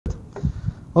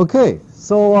Okay,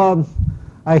 so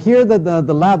I hear that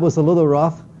the lab was a little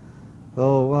rough.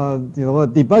 So you know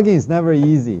what, debugging is never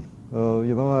easy. So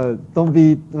you know,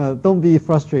 don't be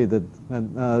frustrated.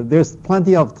 And there's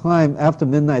plenty of time after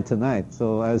midnight tonight.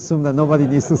 So I assume that nobody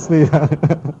needs to sleep.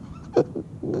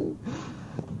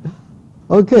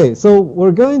 Okay, so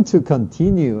we're going to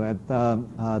continue and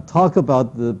talk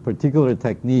about the particular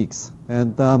techniques.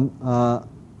 And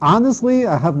honestly,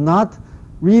 I have not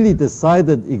really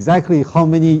decided exactly how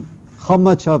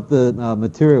much of the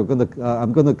material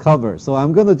I'm going to cover. So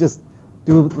I'm going to just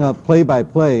do play by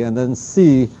play and then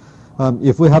see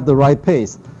if we have the right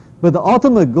pace. But the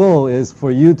ultimate goal is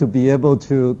for you to be able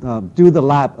to do the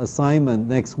lab assignment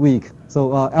next week.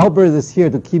 So Albert is here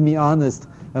to keep me honest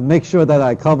and make sure that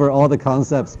I cover all the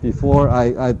concepts before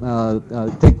I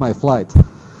take my flight.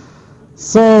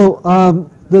 So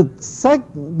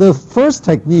the first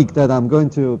technique that I'm going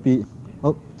to be,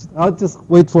 I'll just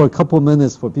wait for a couple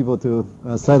minutes for people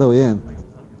to settle in.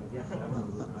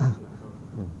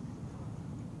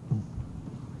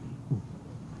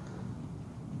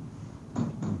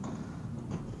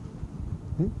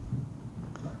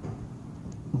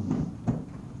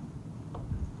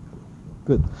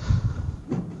 Good.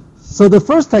 So the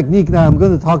first technique that I'm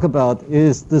going to talk about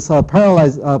is this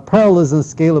parallelism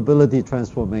scalability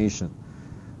transformation.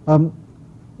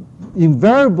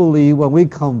 Invariably, when we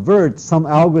convert some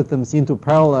algorithms into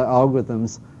parallel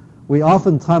algorithms, we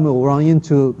oftentimes will run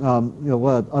into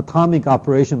atomic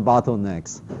operation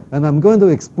bottlenecks. And I'm going to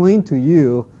explain to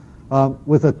you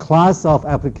with a class of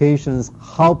applications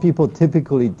how people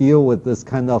typically deal with this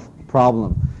kind of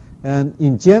problem. And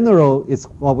in general, it's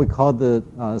what we call the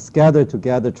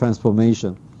scatter-to-gather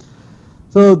transformation.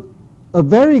 So a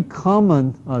very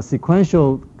common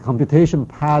sequential computation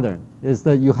pattern is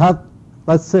that you have,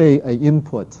 let's say, an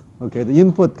input. Okay, the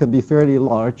input can be fairly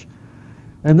large.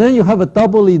 And then you have a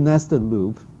doubly nested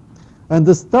loop. And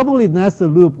this doubly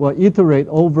nested loop will iterate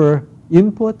over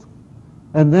input.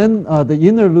 And then the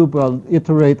inner loop will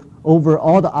iterate over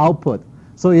all the output.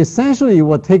 So essentially, you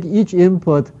will take each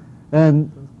input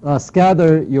and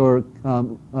scatter your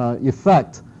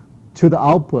effect to the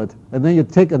output, and then you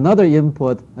take another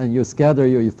input and you scatter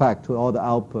your effect to all the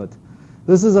output.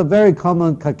 This is a very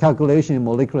common calculation in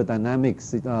molecular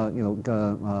dynamics,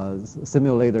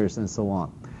 simulators and so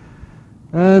on.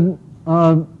 And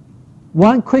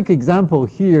one quick example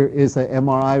here is an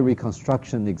MRI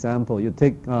reconstruction example. You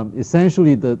take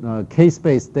essentially the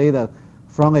case-based data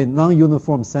from a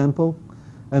non-uniform sample,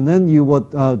 and then you would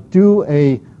do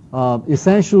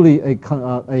essentially a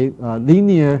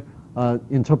linear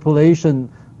interpolation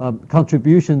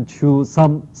contribution to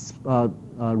some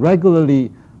regularly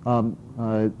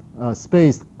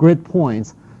spaced grid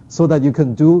points, so that you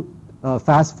can do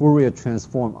fast Fourier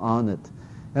transform on it.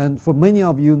 And for many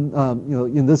of you,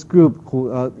 in this group,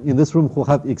 in this room, who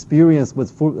have experience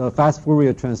with fast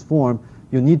Fourier transform,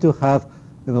 you need to have,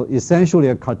 essentially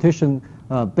a Cartesian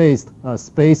based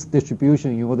space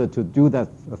distribution in order to do that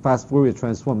fast Fourier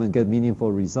transform and get meaningful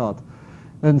result.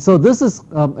 And so this is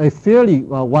a fairly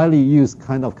widely used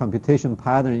kind of computation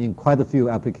pattern in quite a few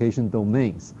application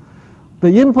domains. The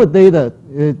input data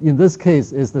in this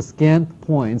case is the scanned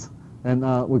points, and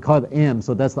we call it M,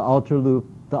 so that's the outer loop.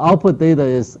 The output data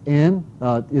is N,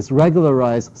 it's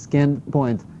regularized scanned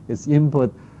point, its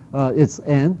input, it's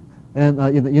N, and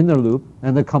in the inner loop,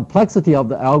 and the complexity of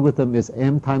the algorithm is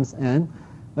M times N,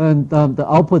 and the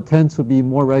output tends to be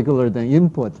more regular than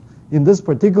input. In this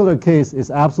particular case, it's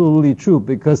absolutely true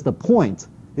because the point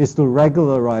is to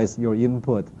regularize your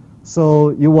input. So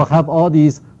you will have all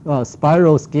these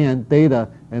spiral scan data,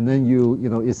 and then you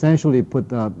essentially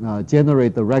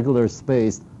generate the regular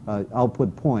spaced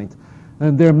output point.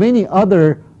 And there are many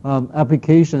other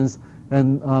applications,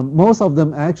 and most of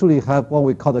them actually have what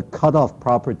we call the cutoff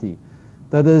property.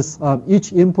 That is,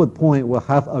 each input point will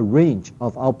have a range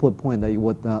of output point that it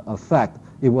would affect.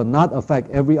 It will not affect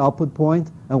every output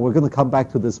point, and we're going to come back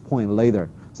to this point later.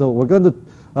 So we're going to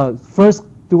first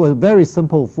do a very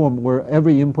simple form where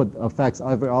every input affects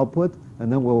every output,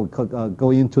 and then we'll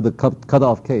go into the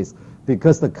cutoff case,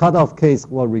 because the cutoff case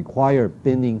will require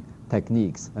binning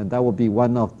techniques, and that will be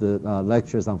one of the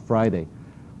lectures on Friday.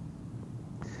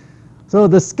 So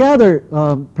the scatter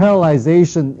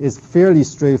parallelization is fairly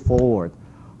straightforward.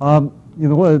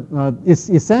 It's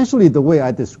essentially the way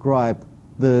I described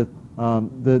the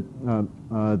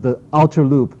outer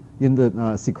loop in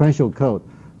the sequential code.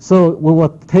 So we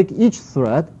will take each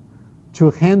thread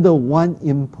to handle one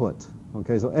input.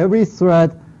 Okay, so every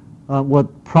thread would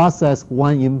process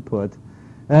one input,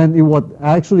 and it would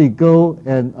actually go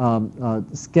and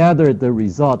scatter the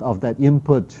result of that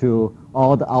input to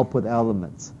all the output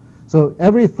elements. So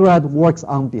every thread works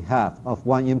on behalf of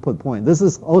one input point. This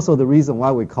is also the reason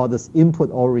why we call this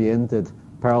input-oriented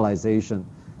parallelization,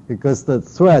 because the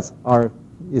threads are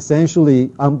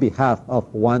essentially on behalf of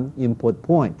one input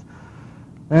point.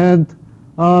 And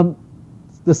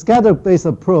the scatter-based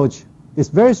approach is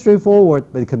very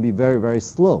straightforward, but it can be very, very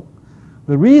slow.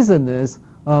 The reason is,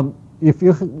 if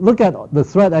you look at the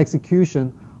thread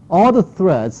execution, all the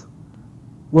threads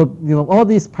will, all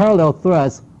these parallel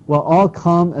threads will all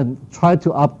come and try to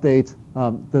update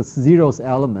the zeros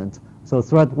element. So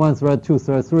thread 1, thread 2,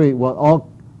 thread 3 will all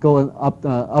go and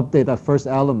update that first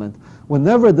element.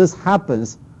 Whenever this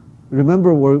happens,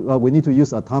 remember we need to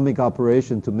use atomic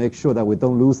operation to make sure that we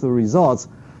don't lose the results.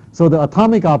 So the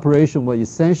atomic operation will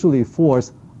essentially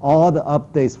force all the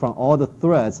updates from all the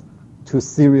threads to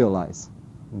serialize.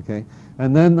 Okay,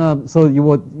 and then so you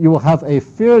will have a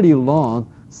fairly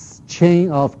long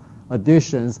chain of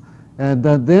additions, and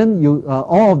then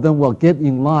all of them will get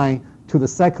in line to the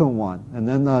second one, and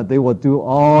then they will do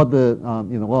all the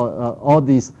all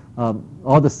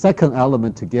the second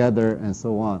element together and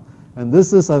so on. And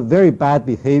this is a very bad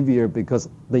behavior because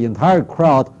the entire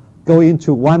crowd go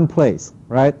into one place,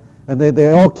 right? And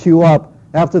they all queue up.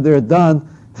 After they're done,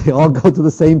 they all go to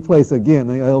the same place again.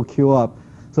 They all queue up.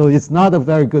 So it's not a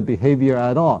very good behavior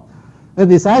at all.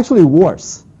 And it's actually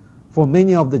worse for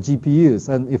many of the GPUs,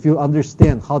 and if you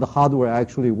understand how the hardware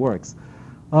actually works.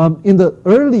 In the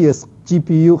earliest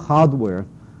GPU hardware,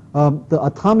 the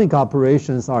atomic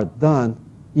operations are done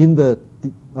in the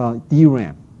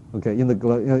DRAM, okay, in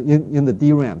the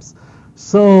DRAMs.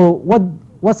 So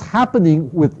what's happening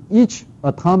with each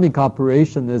atomic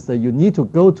operation is that you need to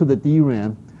go to the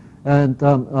DRAM and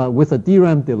with a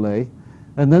DRAM delay,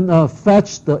 and then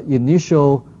fetch the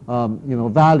initial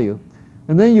value,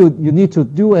 and then you need to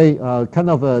do a kind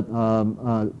of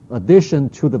a addition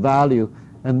to the value,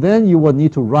 and then you will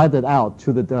need to write it out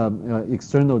to the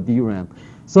external DRAM.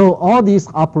 So all these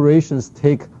operations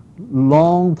take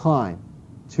long time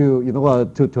to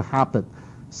to happen.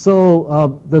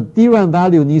 So the DRAM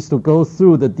value needs to go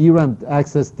through the DRAM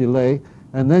access delay,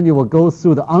 and then you will go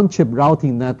through the on-chip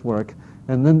routing network,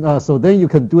 and then so then you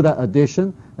can do that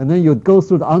addition, and then you go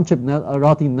through the on-chip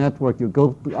routing network, you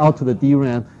go out to the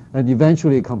DRAM, and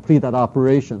eventually complete that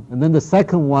operation. And then the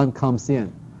second one comes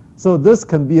in. So this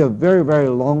can be a very, very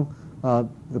long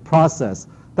the process.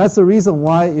 That's the reason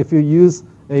why if you use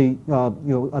a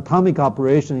atomic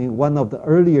operation in one of the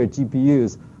earlier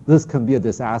GPUs, this can be a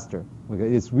disaster. Okay,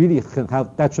 it's really can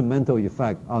have detrimental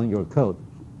effect on your code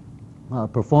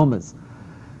performance.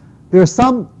 There are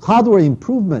some hardware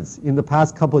improvements in the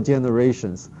past couple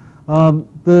generations.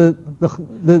 The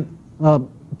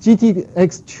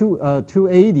GTX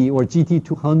 280 or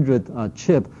GT200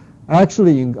 chip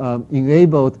actually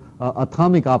enabled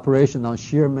atomic operation on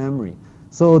shared memory.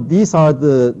 So these are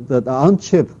the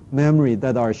on-chip memory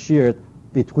that are shared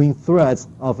between threads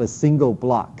of a single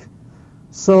block.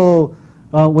 So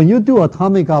when you do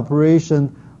atomic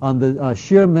operation on the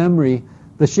shared memory,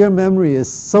 the shared memory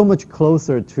is so much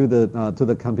closer to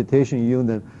the computation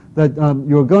unit that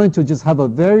you're going to just have a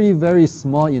very, very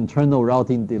small internal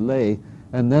routing delay,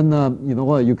 and then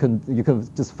you can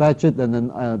just fetch it and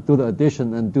then do the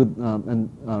addition and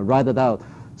write it out.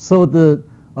 So the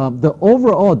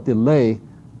overall delay,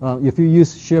 if you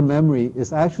use shared memory,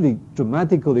 is actually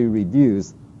dramatically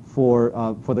reduced for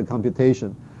the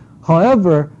computation.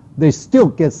 However, they still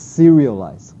get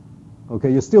serialized. Okay,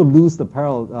 you still lose the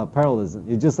parallelism.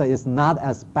 It's just that it's not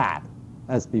as bad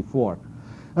as before.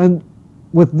 And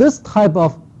with this type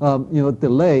of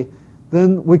delay,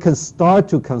 then we can start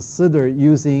to consider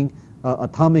using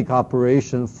atomic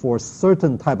operation for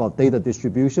certain type of data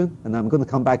distribution, and I'm going to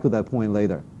come back to that point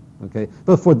later. Okay,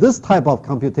 but for this type of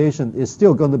computation, it's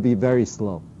still going to be very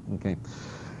slow. Okay.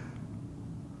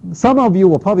 Some of you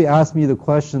will probably ask me the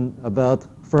question about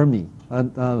Fermi.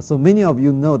 And so many of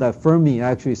you know that Fermi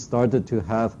actually started to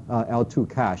have L2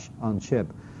 cache on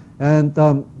chip. And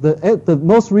the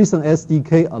most recent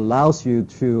SDK allows you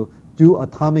to do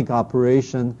atomic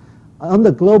operation on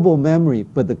the global memory,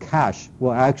 but the cache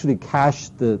will actually cache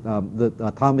the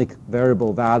atomic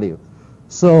variable value.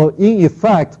 So in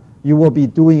effect, you will be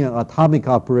doing an atomic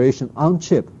operation on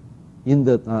chip in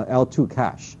the L2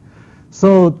 cache.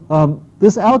 So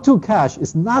this L2 cache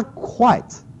is not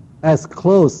quite as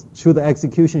close to the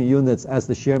execution units as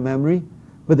the shared memory,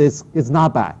 but it's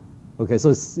not bad. Okay,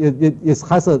 so it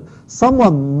has a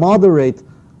somewhat moderate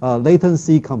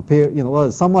latency compared,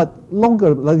 somewhat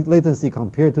longer latency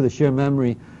compared to the shared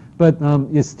memory, but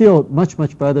it's still much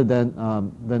better than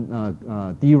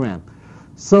DRAM.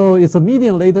 So it's a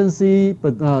medium latency,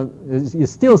 but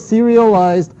it's still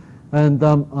serialized, And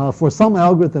for some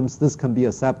algorithms, this can be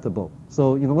acceptable.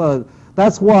 So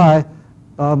that's why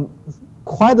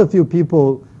quite a few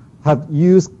people have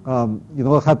used,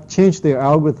 have changed their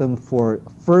algorithm for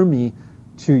Fermi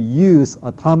to use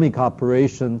atomic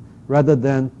operation rather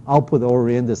than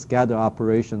output-oriented scatter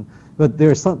operation. But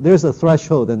there's a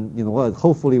threshold, and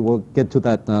hopefully we'll get to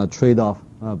that trade-off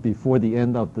before the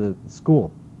end of the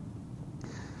school.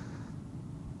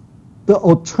 The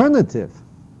alternative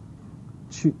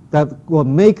that will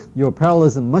make your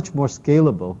parallelism much more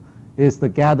scalable is the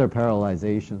gather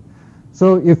parallelization.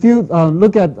 So if you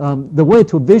look at the way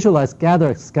to visualize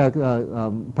gather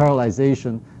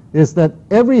parallelization is that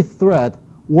every thread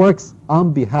works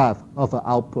on behalf of an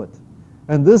output.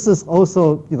 And this is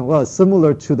also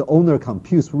similar to the owner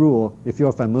computes rule if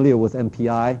you're familiar with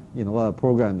MPI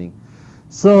programming.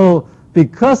 So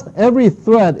because every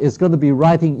thread is going to be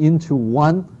writing into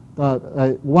one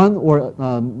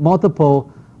or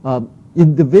multiple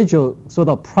individual sort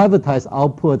of privatized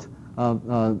output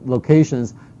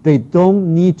locations, they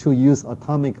don't need to use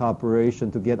atomic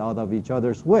operation to get out of each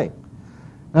other's way.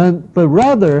 But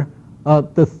rather,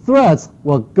 the threads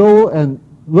will go and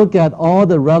look at all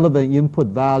the relevant input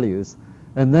values,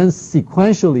 and then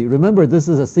sequentially, remember this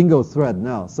is a single thread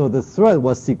now, so the thread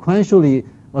will sequentially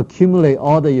accumulate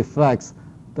all the effects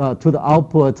to the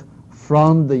output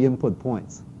from the input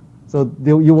points. So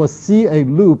you will see a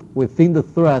loop within the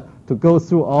thread to go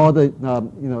through all the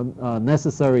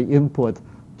necessary input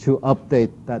to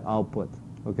update that output.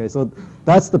 Okay, so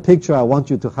that's the picture I want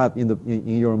you to have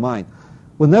in your mind.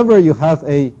 Whenever you have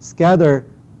a scatter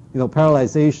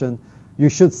parallelization, you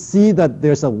should see that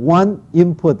there's a one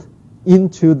input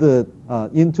into the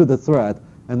thread,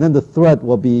 and then the thread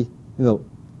will be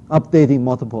updating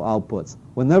multiple outputs.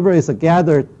 Whenever it's a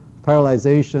gathered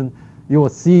parallelization, you will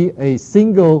see a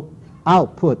single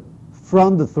output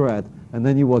from the thread, and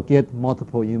then you will get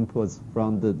multiple inputs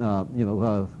from the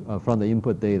from the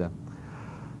input data.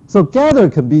 So gather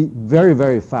can be very,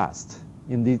 very fast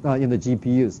in the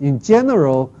GPUs. In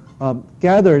general,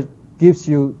 gather gives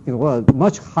you a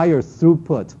much higher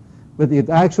throughput, but it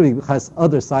actually has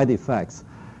other side effects,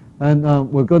 and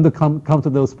we're going to come to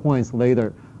those points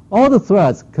later. All the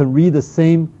threads can read the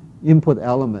same input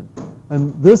element,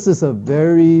 and this is a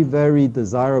very, very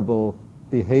desirable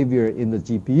behavior in the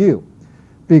GPU,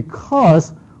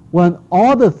 because when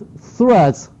all the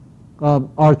threads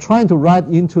are trying to write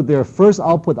into their first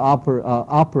output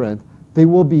operand, they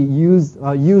will be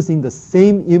using the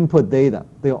same input data.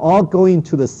 They're all going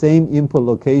to the same input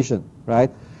location, right?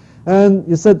 And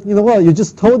you said, you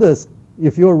just told us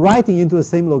if you're writing into the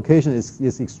same location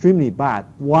is extremely bad.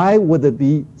 Why would it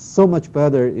be so much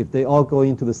better if they all go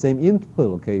into the same input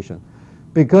location?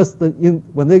 Because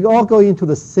when they all go into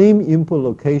the same input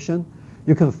location,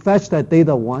 you can fetch that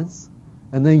data once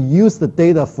and then use the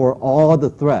data for all the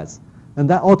threads. And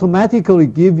that automatically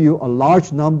give you a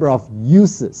large number of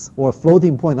uses or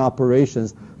floating point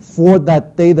operations for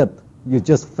that data you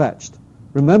just fetched.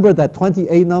 Remember that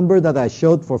 28 number that I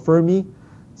showed for Fermi?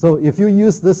 So if you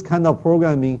use this kind of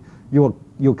programming,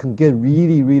 you can get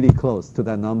really, really close to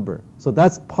that number. So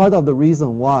that's part of the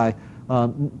reason why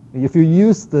if you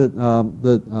use the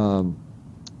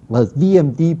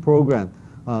VMD program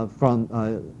from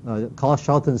Carl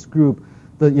Shelton's group,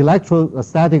 the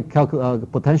electrostatic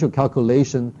potential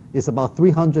calculation is about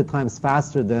 300 times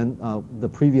faster than the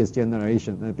previous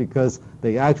generation because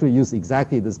they actually use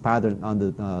exactly this pattern on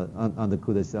the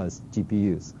CUDA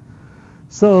GPUs.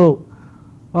 So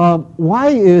why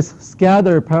is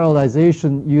scatter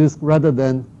parallelization used rather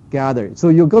than gather? So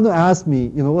you're going to ask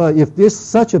me, if there's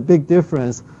such a big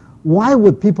difference, why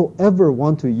would people ever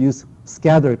want to use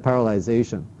scatter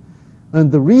parallelization?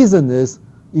 And the reason is,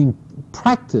 in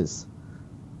practice,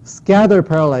 scatter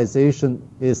parallelization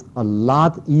is a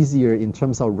lot easier in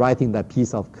terms of writing that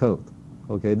piece of code.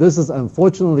 Okay, this is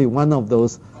unfortunately one of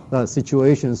those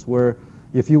situations where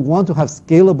if you want to have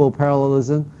scalable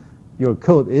parallelism, your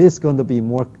code is going to be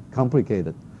more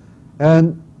complicated.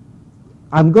 And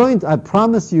I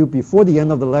promise you before the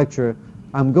end of the lecture,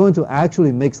 I'm going to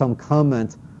actually make some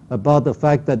comment about the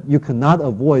fact that you cannot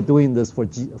avoid doing this for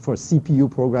CPU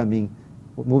programming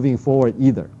moving forward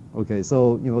either. Okay,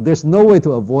 so there's no way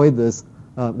to avoid this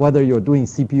whether you're doing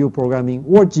CPU programming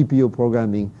or GPU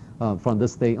programming from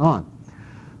this day on.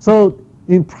 So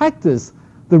in practice,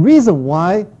 the reason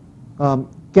why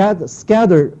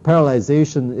scatter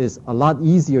parallelization is a lot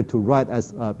easier to write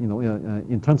as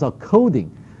in terms of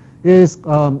coding is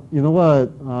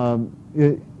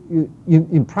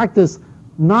in practice,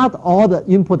 not all the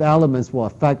input elements will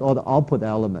affect all the output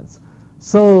elements.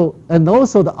 So, and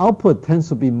also the output tends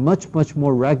to be much, much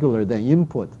more regular than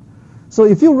input. So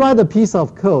if you write a piece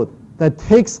of code that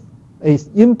takes a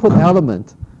input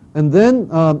element and then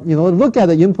look at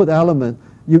the input element,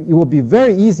 it will be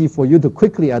very easy for you to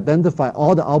quickly identify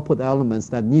all the output elements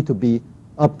that need to be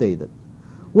updated.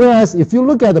 Whereas if you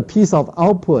look at a piece of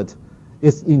output,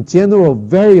 it's in general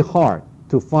very hard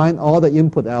to find all the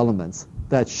input elements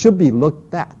that should be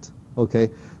looked at. Okay,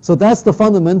 so that's the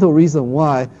fundamental reason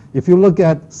why if you look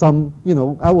at some,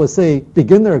 I would say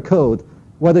beginner code,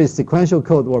 whether it's sequential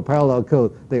code or parallel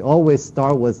code, they always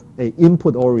start with a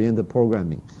input-oriented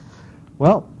programming.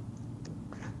 Well,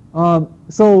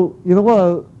 so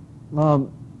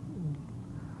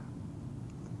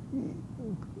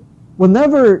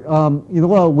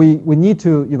whenever we need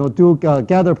to do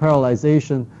gather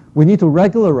parallelization, we need to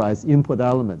regularize input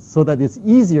elements so that it's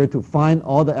easier to find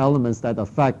all the elements that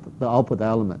affect the output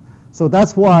element. So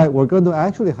that's why we're going to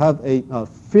actually have a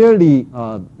fairly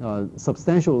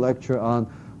substantial lecture on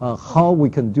how we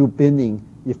can do binning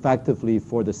effectively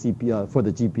for the CPU, for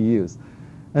the GPUs.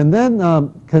 And then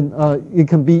it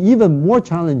can be even more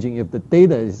challenging if the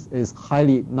data is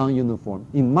highly non-uniform.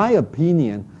 In my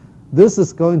opinion, this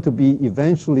is going to be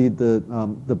eventually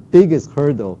the biggest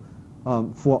hurdle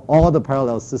for all the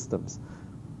parallel systems.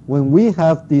 When we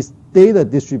have these data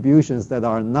distributions that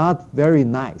are not very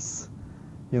nice,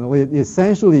 it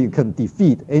essentially can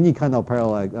defeat any kind of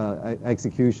parallel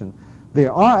execution.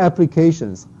 There are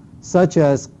applications such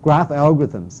as graph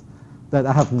algorithms that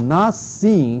I have not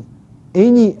seen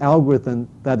any algorithm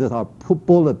that is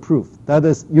bulletproof. That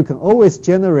is, you can always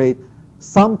generate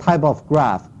some type of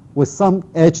graph with some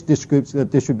edge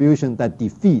distribution that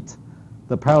defeat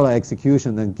the parallel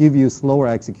execution and give you slower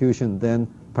execution than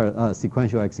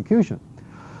sequential execution.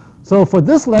 So for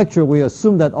this lecture, we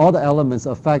assume that all the elements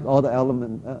affect all the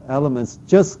elements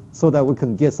just so that we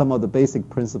can get some of the basic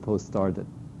principles started.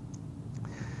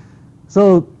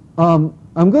 So I'm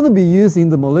going to be using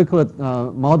the molecular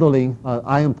modeling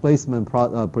ion placement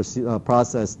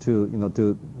process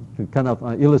to kind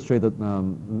of illustrate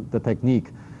the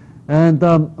technique. And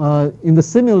in the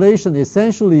simulation,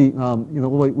 essentially,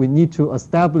 we need to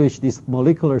establish these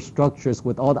molecular structures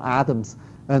with all the atoms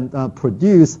and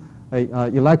produce a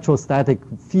electrostatic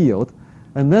field.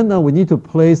 And then we need to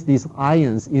place these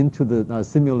ions into the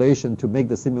simulation to make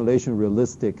the simulation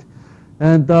realistic.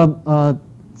 And the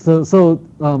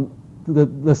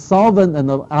solvent and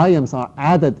the ions are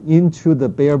added into the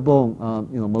bare bone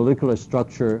molecular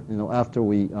structure after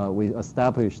we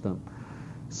establish them.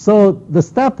 So the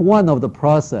step one of the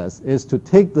process is to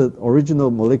take the original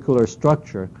molecular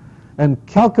structure and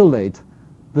calculate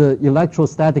the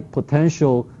electrostatic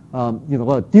potential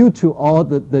due to all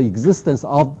the existence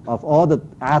of all the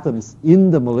atoms in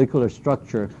the molecular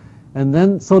structure, and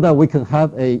then so that we can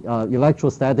have a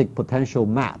electrostatic potential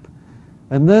map.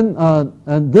 And then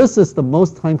and this is the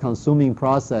most time-consuming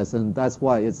process, and that's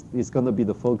why it's going to be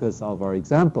the focus of our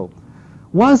example.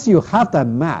 Once you have that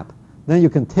map, then you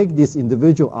can take these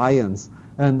individual ions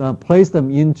and place them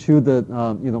into the,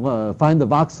 find the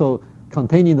voxel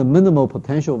containing the minimal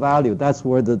potential value. That's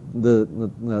where the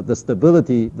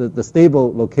stability, the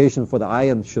stable location for the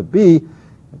ion should be.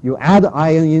 You add the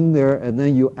ion in there, and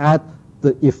then you add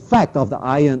the effect of the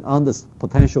ion on this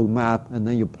potential map, and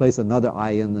then you place another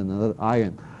ion and another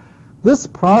ion. This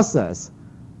process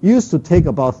used to take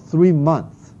about 3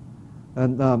 months.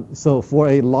 And so for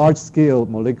a large-scale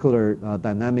molecular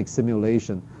dynamic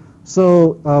simulation.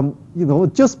 So,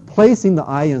 just placing the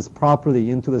ions properly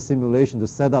into the simulation to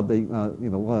set up the,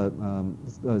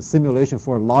 simulation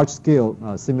for a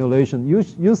large-scale simulation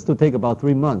used to take about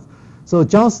 3 months. So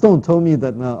John Stone told me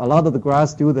that a lot of the grad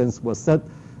students will set,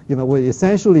 will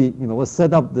essentially, will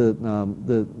set up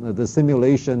the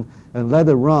simulation and let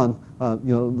it run,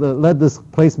 let this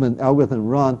placement algorithm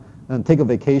run and take a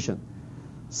vacation.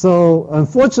 So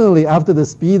unfortunately, after the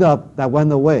speed up, that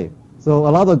went away. So a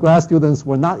lot of grad students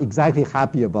were not exactly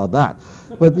happy about that.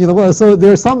 But so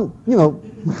there's some, there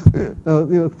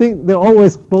are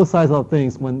always both sides of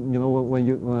things when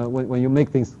when you make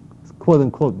things quote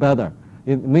unquote better.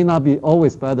 It may not be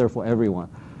always better for everyone.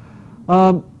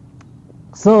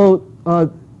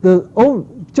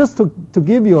 Just to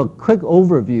give you a quick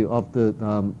overview of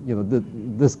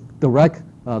this direct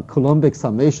Coulombic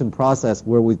summation process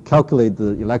where we calculate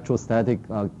the electrostatic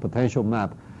potential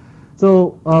map.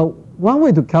 So one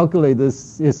way to calculate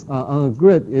this is on a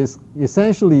grid is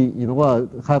essentially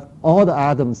have all the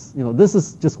atoms. This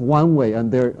is just one way,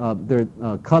 and they're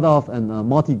cutoff and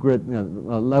multi-grid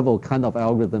level kind of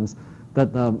algorithms that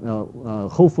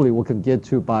hopefully we can get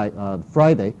to by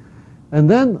Friday. And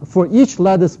then for each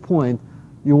lattice point,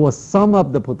 you will sum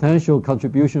up the potential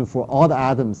contribution for all the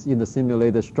atoms in the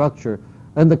simulated structure.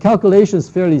 And the calculation is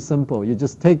fairly simple. You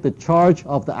just take the charge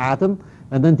of the atom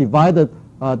and then divide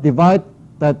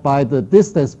that by the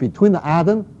distance between the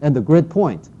atom and the grid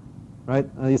point, right?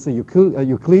 It's a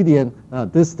Euclidean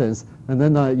distance, and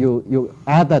then you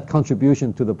add that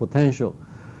contribution to the potential.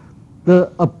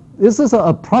 This is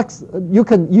you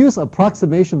can use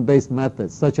approximation-based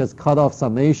methods such as cutoff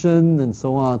summation and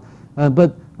so on,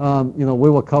 but we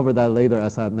will cover that later,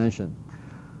 as I mentioned.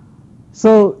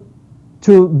 So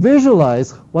to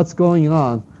visualize what's going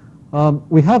on,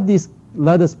 we have these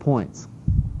lattice points,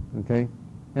 okay,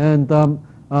 and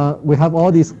we have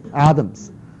all these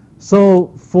atoms.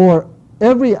 So for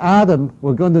every atom,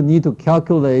 we're going to need to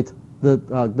calculate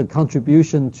the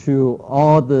contribution to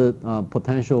all the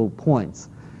potential points.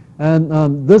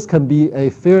 And this can be a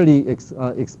fairly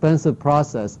expensive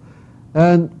process.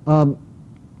 And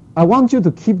I want you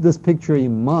to keep this picture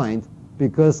in mind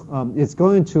because it's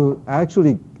going to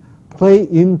actually play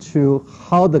into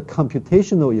how the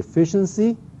computational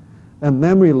efficiency and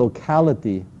memory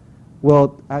locality will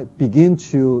begin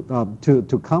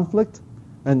to conflict,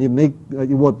 and it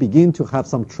will begin to have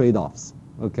some trade-offs.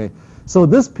 Okay, so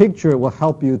this picture will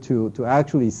help you to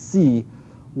actually see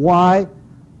why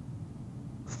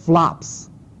flops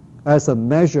as a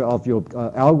measure of your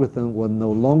algorithm will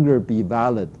no longer be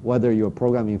valid, whether you're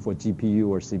programming for GPU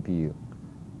or CPU.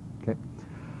 Okay,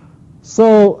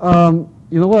 so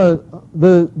you know what,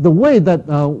 the way that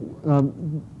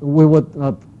we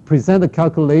would present a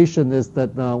calculation is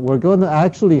that we're going to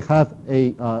actually have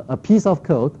a piece of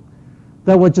code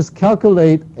that will just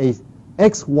calculate a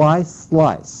XY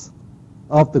slice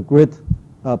of the grid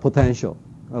potential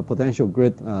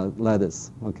grid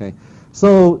lattice. Okay,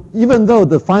 so even though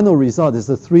the final result is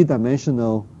a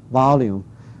three-dimensional volume,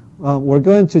 we're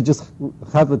going to just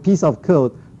have a piece of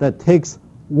code that takes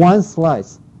one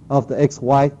slice of the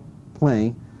XY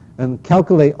plane and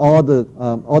calculate all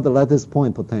the lattice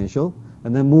point potential,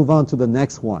 and then move on to the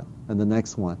next one and the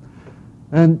next one.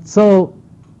 And so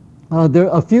there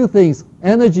are a few things.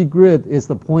 Energy grid is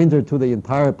the pointer to the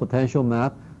entire potential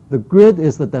map. The grid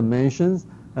is the dimensions,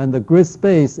 and the grid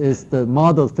space is the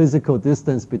modeled physical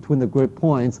distance between the grid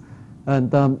points. And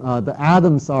the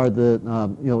atoms are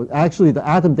actually the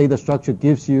atom data structure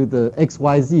gives you the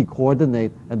XYZ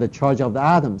coordinate and the charge of the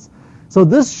atoms. So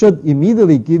this should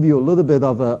immediately give you a little bit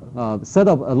of set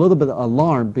up a little bit of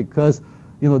alarm, because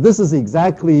this is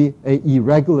exactly an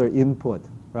irregular input,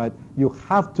 right? You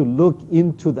have to look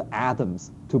into the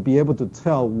atoms to be able to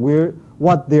tell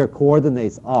what their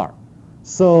coordinates are.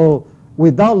 So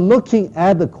without looking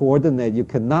at the coordinate, you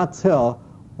cannot tell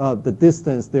their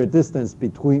distance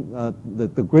between the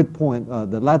grid point,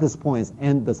 the lattice points,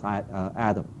 and this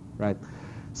atom, right?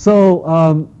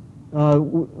 So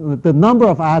the number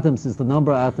of atoms is the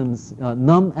number of atoms.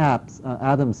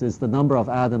 Atoms is the number of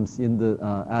atoms in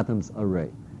the atoms array.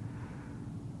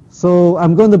 So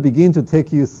I'm going to begin to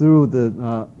take you through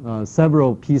the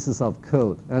several pieces of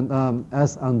code. And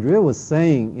as Andrea was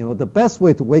saying, the best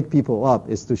way to wake people up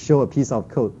is to show a piece of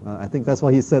code. I think that's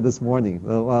what he said this morning.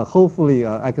 Hopefully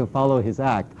I can follow his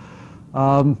act.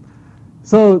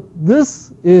 So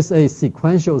this is a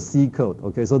sequential C code.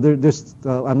 Okay, so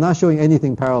I'm not showing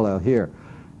anything parallel here.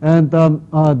 And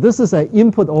this is an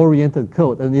input-oriented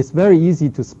code, and it's very easy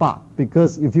to spot,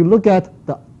 because if you look at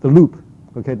the loop,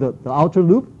 okay, the outer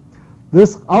loop,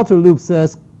 this outer loop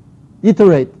says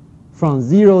iterate from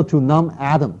 0 to num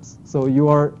atoms. So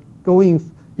you're going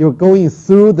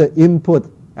through the input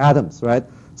atoms, right?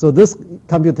 So this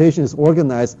computation is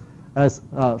organized as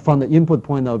from the input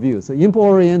point of view. So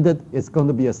input-oriented, it's going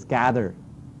to be a scatter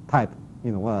type,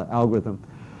 algorithm.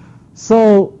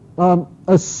 So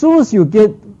as soon as you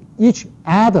get each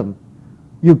atom,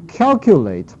 you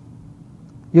calculate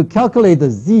the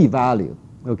z value.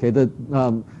 Okay,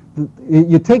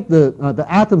 you take the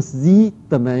atom's z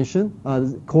dimension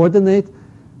coordinate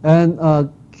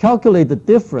and calculate the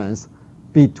difference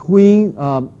between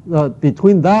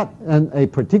that and a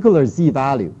particular z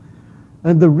value.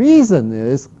 And the reason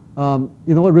is,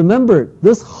 remember,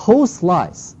 this whole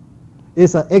slice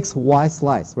is an XY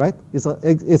slice, right? It's a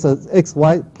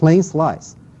XY plane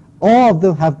slice. All of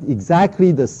them have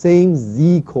exactly the same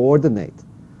z coordinate.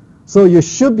 So you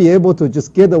should be able to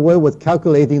just get away with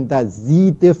calculating that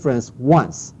z difference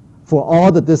once for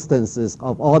all the distances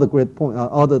of all the grid point,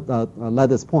 all the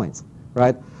lattice points,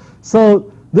 right?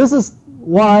 So this is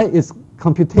why it's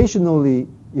computationally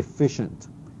efficient.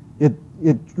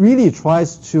 It really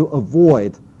tries to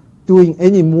avoid doing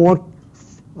any more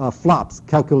flops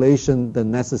calculation than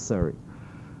necessary.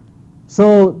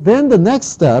 So then the next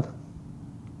step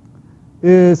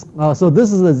is, so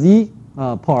this is the z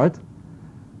part.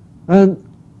 And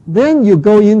then you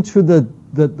go into the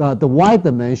the y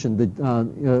dimension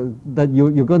that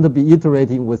you're going to be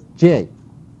iterating with j.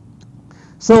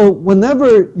 So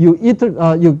whenever you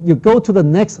go to the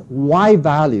next y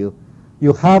value,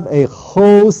 you have a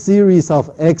whole series of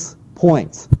x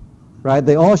points, right?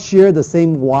 They all share the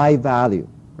same y value,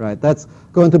 right? That's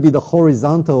going to be the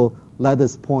horizontal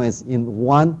lattice points in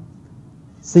one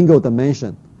single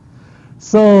dimension.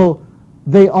 So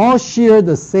they all share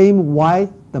the same y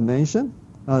dimension,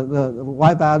 the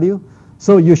y value.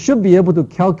 So you should be able to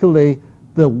calculate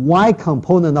the y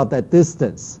component of that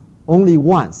distance only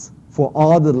once for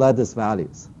all the lattice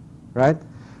values, right?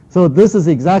 So this is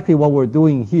exactly what we're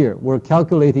doing here. We're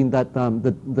calculating that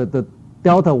the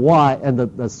delta y and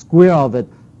the square of it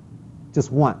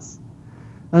just once.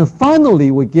 And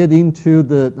finally, we get into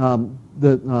the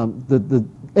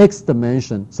x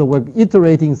dimension. So we're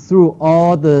iterating through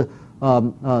all the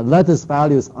lattice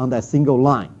values on that single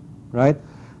line, right?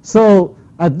 So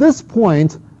at this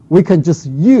point, we can just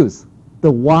use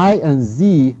the y and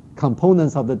z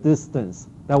components of the distance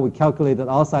that we calculated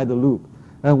outside the loop,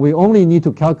 and we only need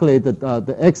to calculate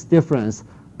the x difference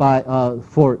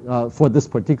for this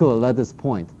particular lattice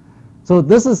point. So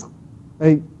this is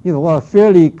a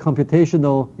fairly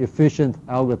computational efficient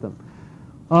algorithm.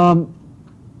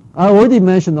 I already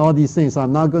mentioned all these things, so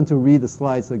I'm not going to read the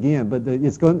slides again, but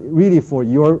it's going really for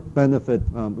your benefit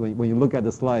when you look at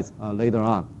the slides later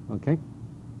on. Okay.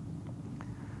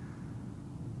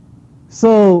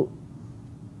 So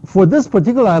for this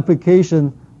particular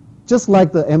application, just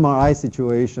like the MRI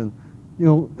situation,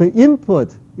 the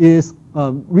input is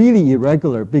really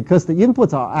irregular because the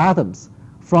inputs are atoms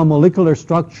from molecular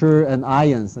structure and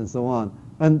ions and so on,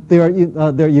 and they're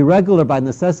irregular by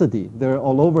necessity. They're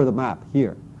all over the map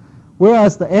here.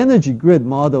 Whereas the energy grid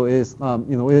model is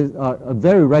a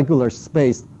very regular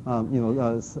spaced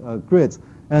grids,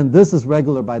 and this is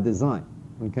regular by design.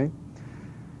 Okay.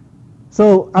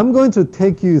 So I'm going to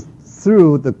take you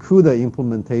through the CUDA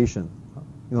implementation,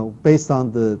 based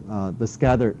on the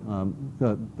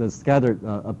scattered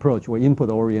approach or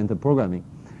input-oriented programming.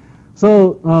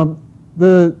 So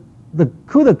the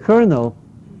CUDA kernel,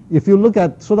 if you look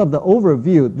at sort of the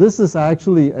overview, this is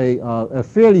actually a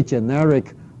fairly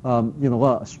generic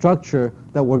structure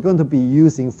that we're going to be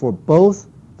using for both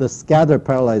the scatter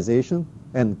parallelization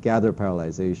and gather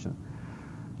parallelization.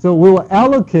 So we will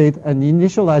allocate and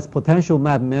initialize potential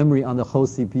map memory on the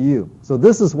host CPU. So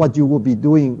this is what you will be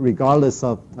doing regardless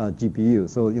of GPU.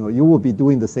 So you will be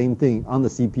doing the same thing on the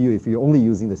CPU if you're only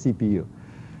using the CPU.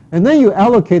 And then you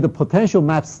allocate the potential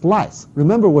map slice.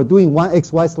 Remember, we're doing one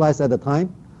XY slice at a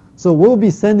time. So we'll be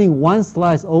sending one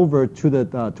slice over to the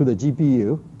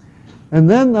GPU. And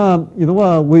then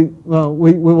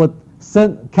we would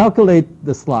calculate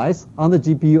the slice on the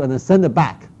GPU and then send it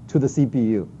back to the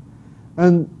CPU.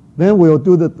 And then we'll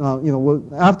do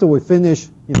after we finish,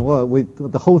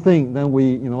 with the whole thing, then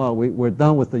we're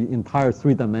done with the entire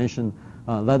three-dimension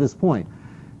lattice point.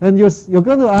 And you're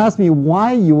going to ask me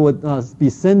why you would be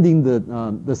sending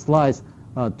the slice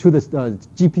to the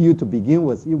GPU to begin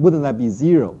with. Wouldn't that be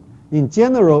 0? In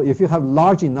general, if you have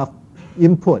large enough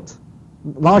input,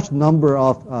 large number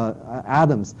of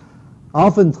atoms,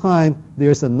 oftentimes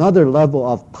there's another level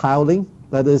of tiling.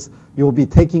 That is, you'll be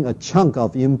taking a chunk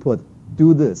of input,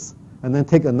 do this, and then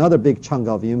take another big chunk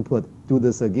of input, do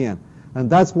this again. And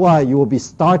that's why you will be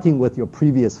starting with your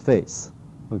previous phase.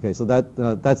 Okay, so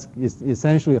that's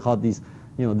essentially how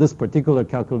this particular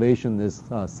calculation is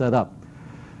set up.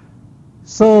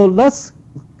 So let's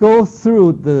go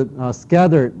through the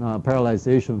scattered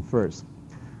parallelization first.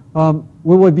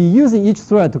 We will be using each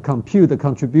thread to compute the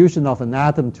contribution of an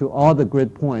atom to all the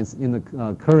grid points in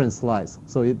the current slice.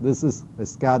 So this is a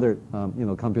scattered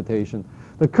computation.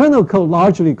 The kernel code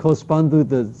largely corresponds to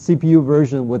the CPU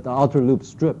version with the outer loop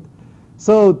stripped.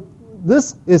 So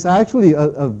this is actually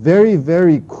a very,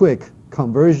 very quick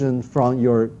conversion from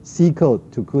your C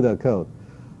code to CUDA code.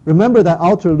 Remember that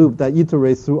outer loop that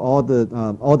iterates through all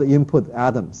the input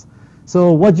atoms.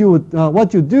 So what you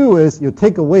do is you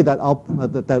take away that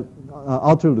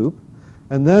outer loop,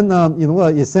 and then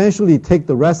essentially take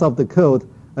the rest of the code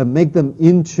and make them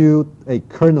into a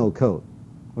kernel code.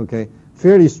 Okay,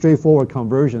 fairly straightforward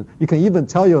conversion. You can even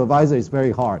tell your advisor it's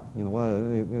very hard.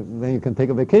 Then you can take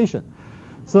a vacation.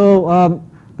 So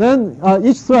then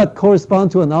each thread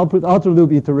corresponds to an outer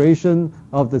loop iteration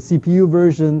of the CPU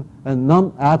version, and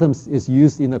num atoms is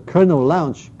used in a kernel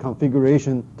launch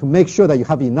configuration to make sure that you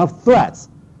have enough threads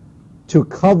to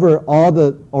cover all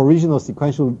the original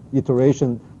sequential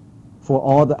iteration for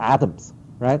all the atoms,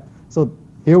 right? So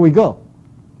here we go.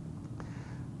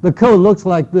 The code looks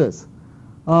like this.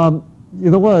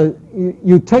 We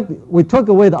took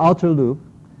away the outer loop,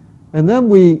 And then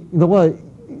we,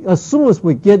 as soon as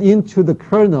we get into the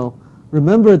kernel,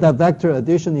 remember that vector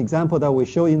addition example that we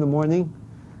showed in the morning?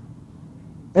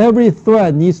 Every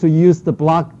thread needs to use the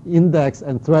block index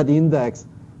and thread index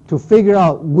to figure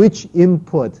out which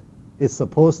input is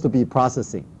supposed to be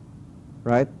processing,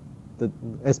 right? The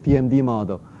SPMD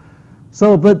model.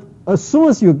 So, but as soon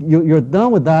as you're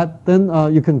done with that, then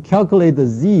you can calculate the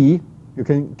Z. You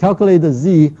can calculate the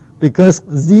Z because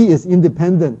Z is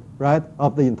independent, right,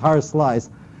 of the entire slice.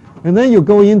 And then you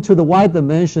go into the Y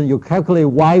dimension, you calculate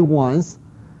Y1s,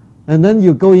 and then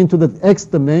you go into the X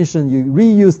dimension, you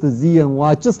reuse the Z and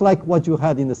Y, just like what you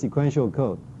had in the sequential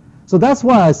code. So that's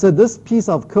why I said this piece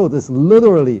of code is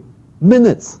literally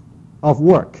minutes of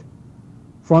work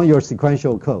from your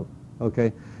sequential code,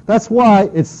 okay? That's why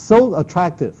it's so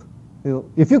attractive.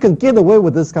 If you can get away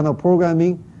with this kind of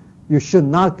programming, you should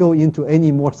not go into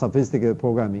any more sophisticated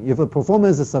programming. If the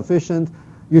performance is sufficient,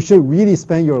 you should really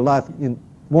spend your life in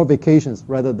more vacations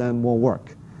rather than more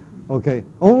work, okay?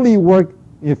 Only work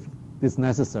if it's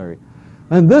necessary.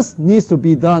 And this needs to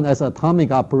be done as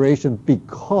atomic operation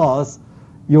because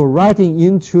you're writing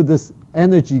into this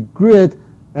energy grid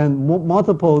and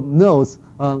multiple nodes,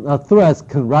 threads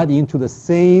can write into the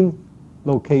same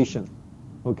location,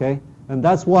 okay? And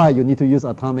that's why you need to use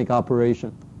atomic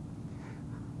operation.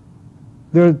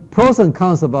 There are pros and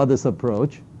cons about this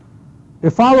approach.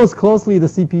 It follows closely the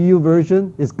CPU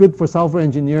version. It's good for software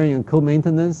engineering and code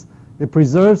maintenance. It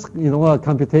preserves,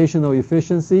 computational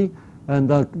efficiency and,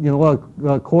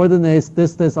 coordinates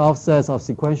distance offsets of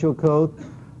sequential code.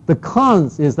 The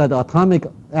cons is that the atomic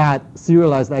add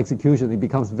serialized execution, it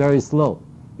becomes very slow.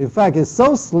 In fact, it's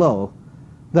so slow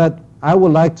that I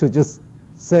would like to just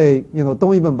say,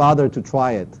 don't even bother to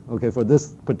try it, okay, for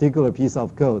this particular piece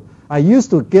of code. I used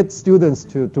to get students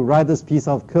to write this piece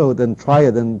of code and try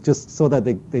it, and just so that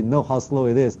they know how slow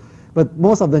it is. But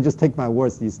most of them just take my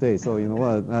words these days. So you know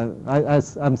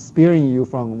what, I'm sparing you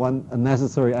from one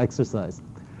unnecessary exercise.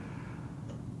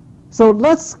 So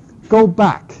let's go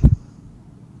back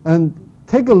and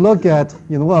take a look at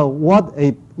what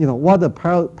a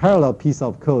parallel piece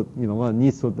of code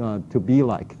needs to be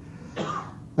like.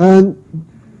 And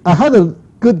I had a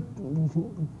good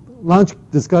lunch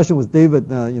discussion with David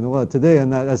today,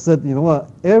 and I said,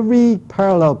 every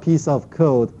parallel piece of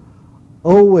code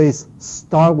always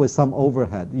start with some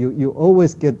overhead. You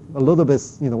always get a little bit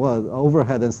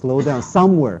overhead and slow down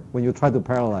somewhere when you try to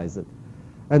parallelize it.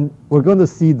 And we're going to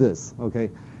see this, okay?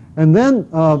 And then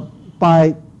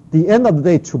by the end of the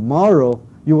day tomorrow,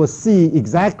 you will see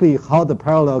exactly how the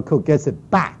parallel code gets it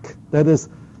back. That is,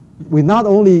 we not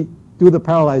only do the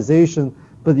parallelization,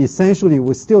 but essentially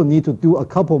we still need to do a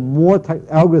couple more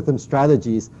algorithm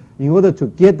strategies in order to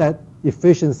get that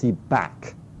efficiency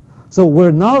back. So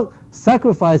we're now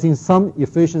sacrificing some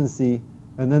efficiency,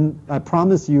 and then I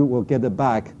promise you we'll get it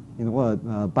back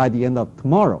by the end of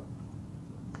tomorrow.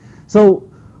 So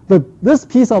this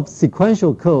piece of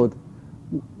sequential code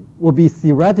will be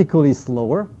theoretically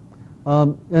slower,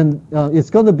 and it's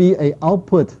going to be an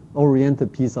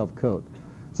output-oriented piece of code.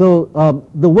 So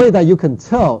the way that you can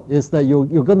tell is that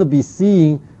you're going to be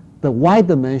seeing the Y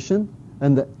dimension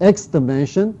and the X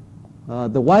dimension,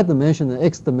 the Y dimension and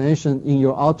X dimension in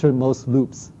your outermost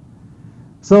loops.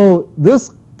 So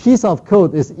this piece of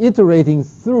code is iterating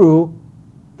through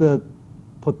the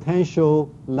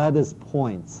potential lattice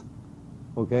points,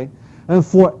 okay? And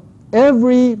for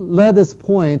every lattice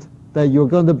point that you're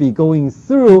going to be going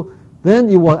through, then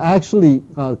you will actually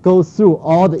go through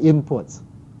all the inputs.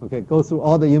 Okay, go through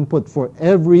all the input for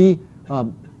every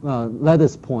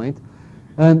lattice point,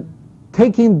 and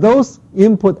taking those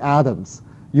input atoms,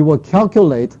 you will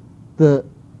calculate the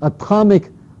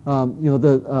atomic,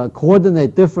 the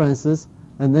coordinate differences,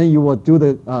 and then you will do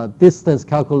the distance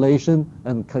calculation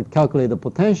and calculate the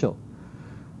potential.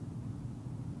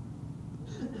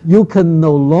 You can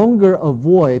no longer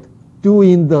avoid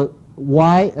doing the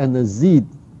Y and the Z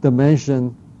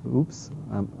dimension. Oops,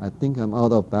 I think I'm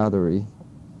out of battery.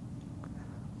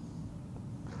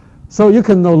 So you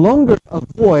can no longer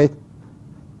avoid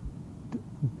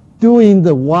doing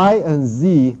the Y and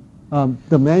Z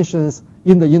dimensions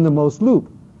in the innermost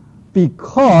loop,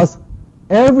 because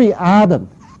every atom,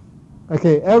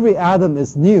 every atom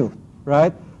is new,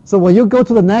 right? So when you go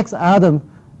to the next atom,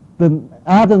 the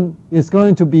atom is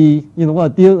going to be,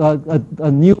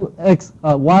 a new X,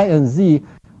 Y, and Z,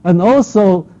 and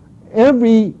also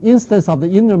every instance of the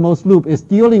innermost loop is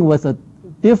dealing with a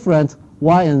different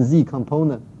Y and Z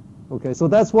component. Okay, so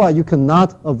that's why you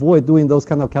cannot avoid doing those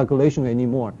kind of calculations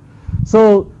anymore.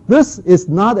 So this is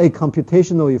not a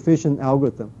computational efficient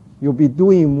algorithm. You'll be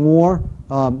doing more,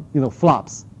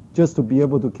 flops just to be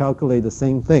able to calculate the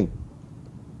same thing.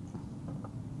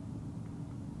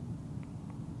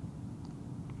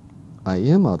 I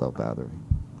am out of battery.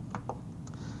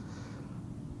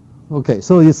 Okay,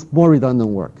 so it's more redundant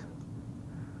work.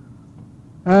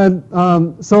 And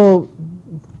so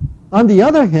on the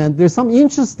other hand, there's some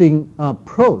interesting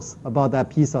pros about that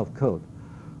piece of code.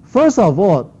 First of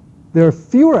all, there are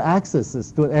fewer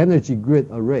accesses to an energy grid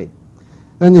array.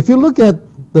 And if you look at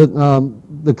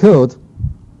the code,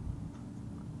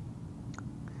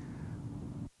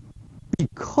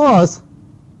 because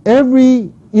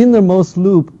every innermost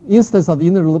loop, instance of the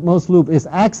innermost loop is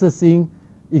accessing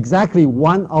exactly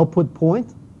one output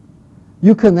point,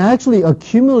 you can actually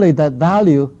accumulate that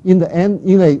value in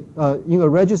a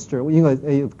register, in a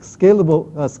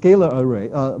scalable scalar array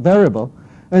variable,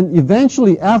 and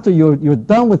eventually, after you're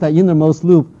done with that innermost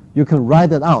loop, you can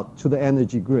write it out to the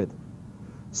energy grid.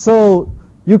 So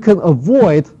you can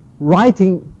avoid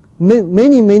writing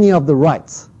many of the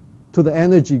writes to the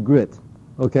energy grid,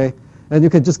 okay? And you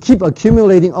can just keep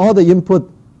accumulating all the input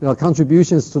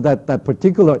contributions to that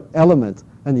particular element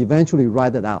and eventually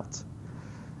write it out.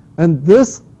 And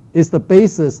this is the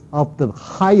basis of the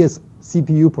highest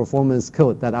CPU performance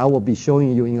code that I will be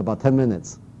showing you in about 10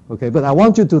 minutes. Okay, but I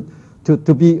want you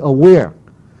to be aware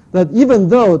that even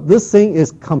though this thing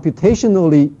is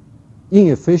computationally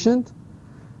inefficient,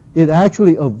 it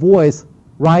actually avoids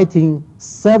writing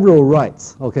several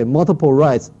writes, okay, multiple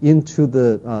writes into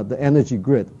the energy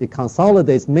grid. It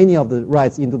consolidates many of the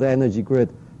writes into the energy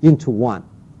grid into one,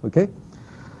 okay?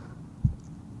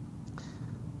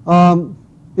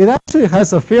 It actually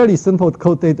has a fairly simple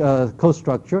code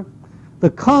structure. The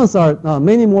cons are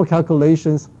many more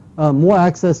calculations, more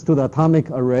access to the atomic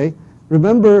array.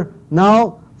 Remember,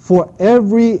 now for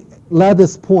every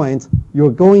lattice point,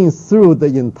 you're going through the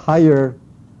entire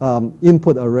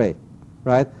input array,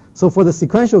 right? So for the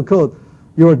sequential code,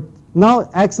 you're now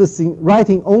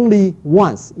writing only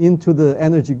once into the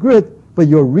energy grid, but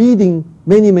you're reading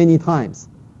many times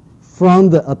from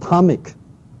the atomic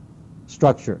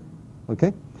structure,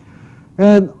 okay?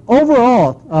 And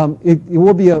overall, it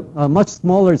will be a much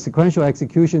smaller sequential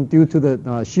execution due to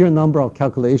the sheer number of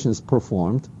calculations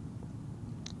performed.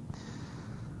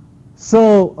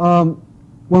 So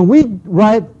when we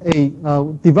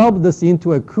develop this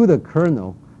into a CUDA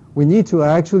kernel, we need to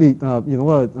actually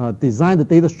design the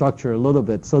data structure a little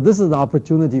bit. So this is the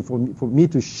opportunity for me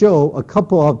to show a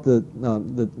couple of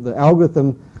the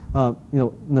algorithm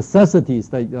necessities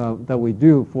that we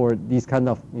do for these kind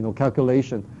of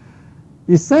calculation.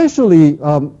 Essentially,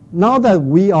 now that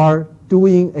we are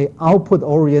doing a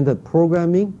output-oriented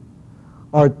programming,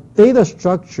 our data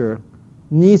structure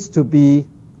needs to be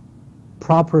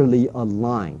properly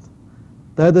aligned.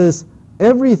 That is,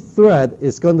 every thread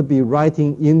is going to be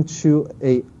writing into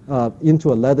a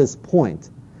lattice point.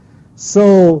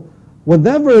 So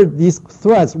whenever these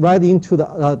threads write into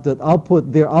their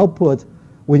output,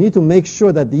 we need to make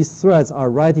sure that these threads are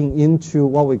writing into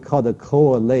what we call the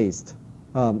coalesced,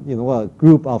 a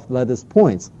group of lattice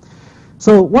points.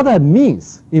 So what that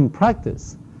means in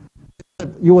practice,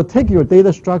 you will take your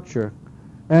data structure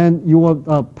and you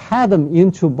will pad them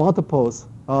into multiples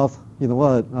of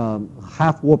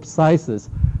half-warp sizes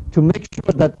to make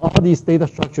sure that all these data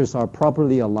structures are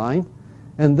properly aligned.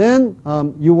 And then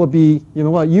you will be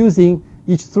using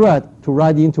each thread to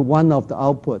write into one of the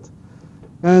output.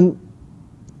 And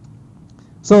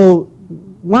so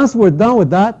once we're done with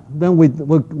that, then we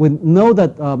know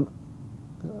that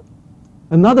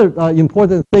another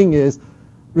important thing is,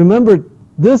 remember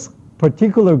this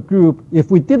particular group, if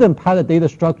we didn't pad a data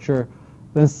structure,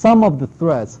 then some of the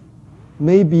threads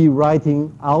may be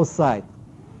writing outside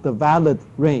the valid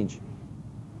range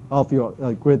of your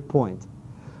grid point.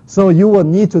 So you will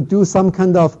need to do some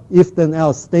kind of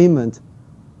if-then-else statement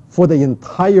for the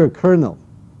entire kernel,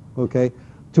 okay,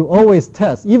 to always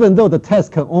test, even though the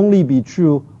test can only be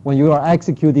true when you are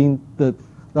executing the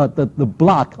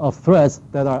block of threads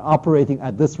that are operating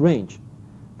at this range.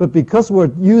 But because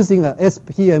we're using an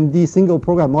SPMD, single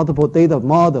program multiple data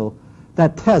model,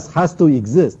 that test has to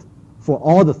exist for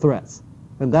all the threads.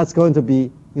 And that's going to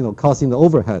be causing the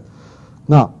overhead.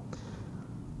 Now,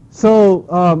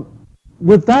 so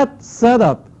with that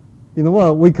setup,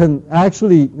 we can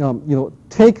actually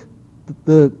take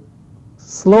the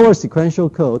slower sequential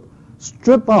code,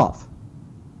 strip off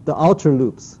the outer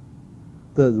loops,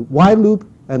 the Y loop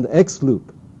and the X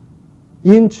loop,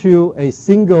 into a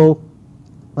single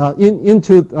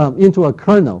into a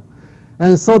kernel,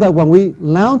 and so that when we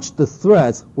launch the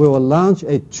threads, we will launch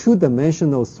a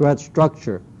two-dimensional thread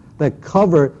structure that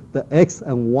cover the X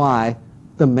and Y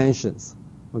dimensions.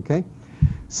 Okay,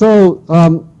 so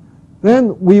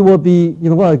Then we will be,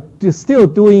 still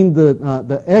doing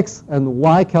the x and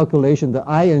y calculation. The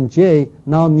I and j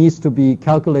now needs to be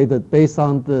calculated based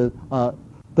on the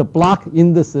block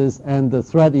indices and the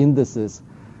thread indices.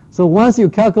 So once you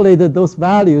calculated those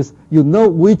values, you know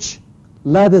which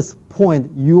lattice point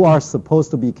you are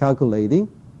supposed to be calculating,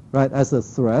 right, as a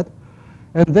thread.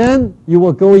 And then you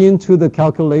will go into the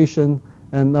calculation,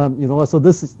 and so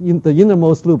this is the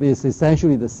innermost loop is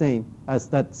essentially the same as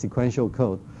that sequential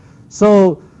code.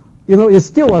 So, it's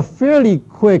still a fairly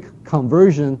quick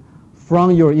conversion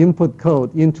from your input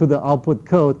code into the output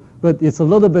code, but it's a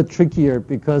little bit trickier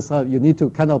because you need to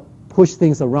kind of push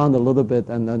things around a little bit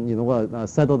and then,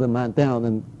 settle them down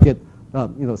and get,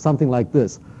 something like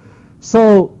this.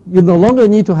 So you no longer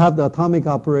need to have the atomic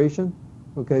operation,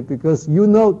 okay, because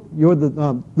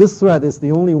this thread is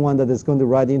the only one that is going to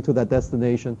write into that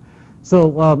destination.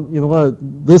 So,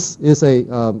 this is a,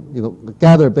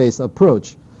 gather-based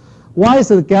approach. Why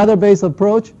is it a gather-based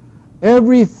approach?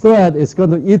 Every thread is going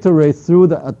to iterate through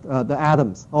the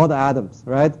atoms, all the atoms,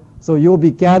 right? So you'll be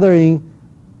gathering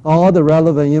all the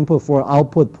relevant input for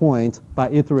output point by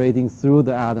iterating through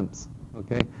the atoms,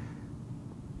 okay?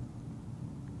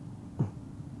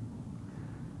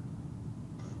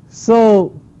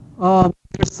 So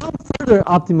there's some further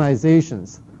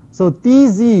optimizations. So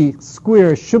dz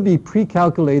squared should be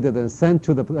pre-calculated and sent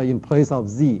to in place of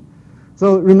z.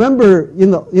 So remember,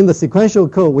 in the sequential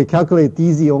code, we calculate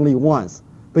dz only once.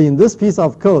 But in this piece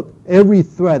of code, every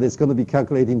thread is going to be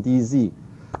calculating dz.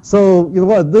 So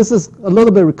this is a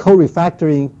little bit code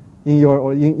refactoring in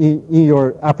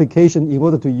your application in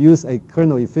order to use a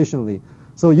kernel efficiently.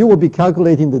 So you will be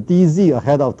calculating the dz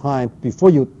ahead of time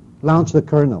before you launch the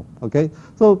kernel. Okay.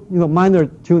 So minor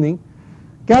tuning.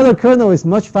 Gather kernel is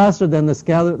much faster than the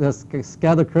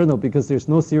scatter kernel because there's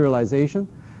no serialization.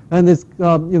 And it's,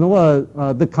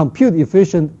 the compute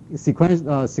efficient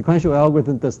sequential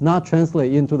algorithm does not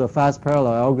translate into the fast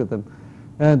parallel algorithm.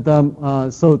 And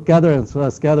so gather and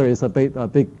scatter is a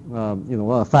big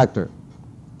factor.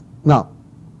 Now,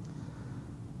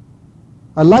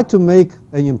 I'd like to make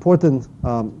an important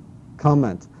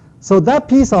comment. So that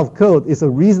piece of code is a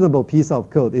reasonable piece of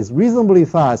code. It's reasonably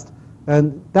fast.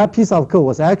 And that piece of code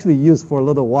was actually used for a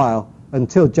little while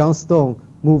until John Stone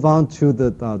move on to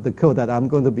the code that I'm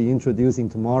going to be introducing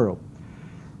tomorrow.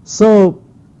 So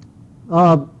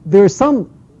there's some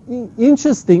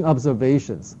interesting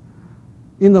observations.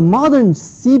 In the modern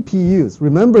CPUs,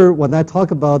 remember when I talk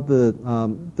about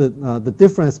the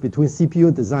difference between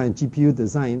CPU design and GPU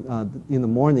design in the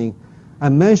morning, I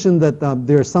mentioned that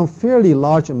there's some fairly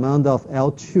large amount of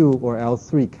L2 or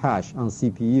L3 cache on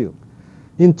CPU.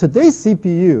 In today's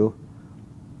CPU,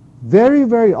 very,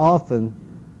 very often,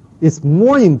 it's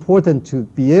more important to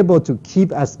be able to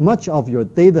keep as much of your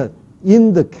data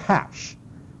in the cache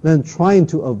than trying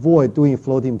to avoid doing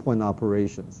floating point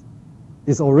operations.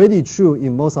 It's already true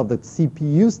in most of the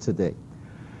CPUs today.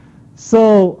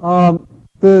 So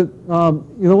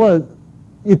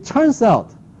it turns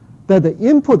out that the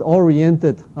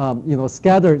input-oriented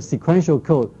scattered sequential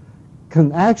code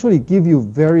can actually give you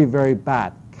very, very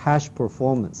bad cache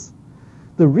performance.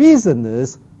 The reason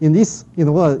is in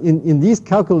these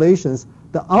calculations,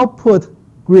 the output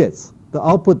grids, the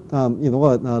output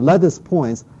lattice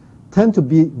points tend to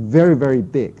be very, very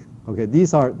big. Okay,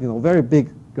 these are very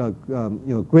big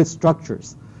grid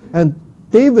structures, and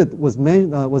David was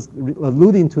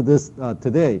alluding to this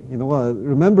today.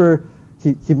 Remember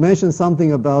he mentioned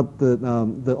something about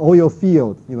the oil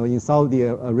field in Saudi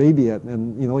Arabia,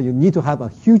 and you need to have a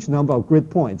huge number of grid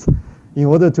points in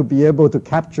order to be able to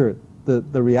capture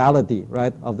the reality,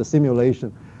 right, of the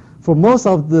simulation. For most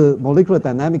of the molecular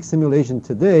dynamics simulation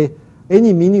today,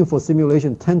 any meaningful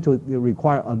simulation tend to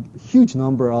require a huge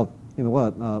number of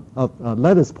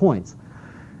lattice points,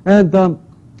 and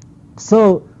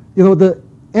so the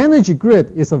energy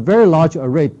grid is a very large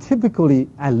array, typically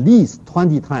at least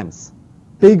 20 times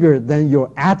bigger than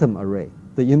your atom array,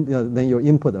 than your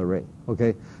input array.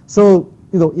 Okay, so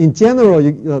in general,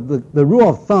 the rule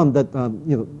of thumb that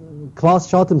Klaus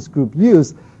Schaltem's group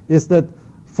use is that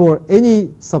for any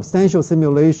substantial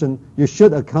simulation, you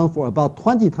should account for about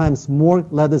 20 times more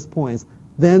lattice points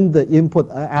than the input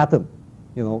atom,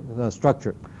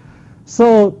 structure.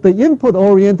 So the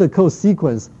input-oriented code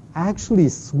sequence actually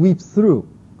sweeps through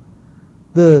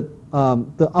the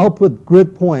output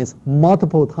grid points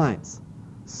multiple times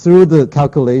through the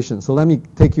calculation. So let me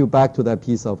take you back to that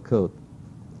piece of code.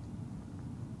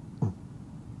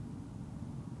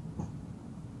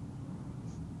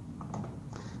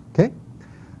 Okay,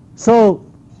 so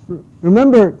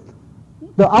remember,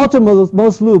 the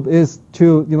outermost loop is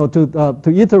to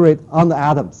iterate on the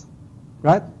atoms,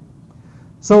 right?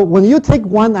 So when you take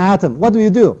one atom, what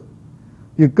do?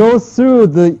 You go through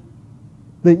the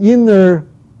inner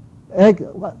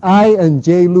I and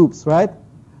J loops, right?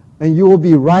 And you will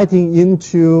be writing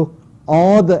into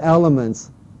all the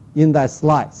elements in that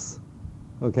slice,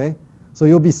 okay? So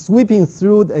you'll be sweeping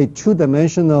through a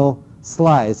two-dimensional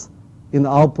slice in the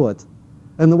output.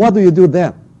 And what do you do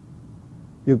then?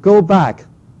 You go back,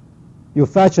 you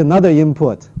fetch another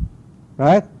input,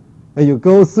 right? And you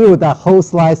go through that whole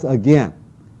slice again.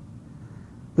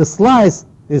 The slice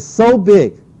is so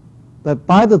big that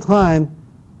by the time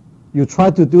you try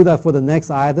to do that for the next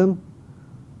item,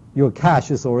 your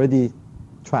cache is already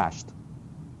trashed.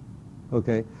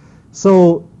 Okay,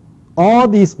 so all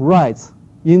these writes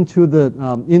into the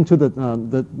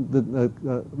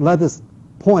lattice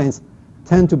points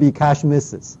tend to be cache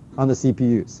misses on the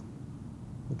CPUs.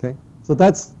 Okay, so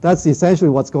that's essentially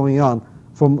what's going on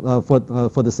for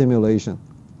the simulation.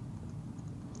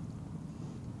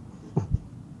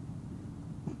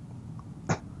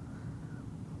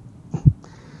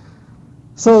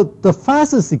 So the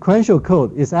fastest sequential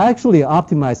code is actually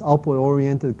optimized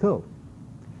output-oriented code.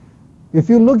 If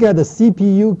you look at the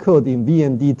CPU code in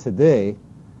VMD today,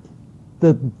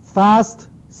 the fast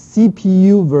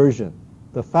CPU version,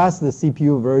 the fastest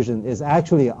CPU version is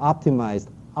actually optimized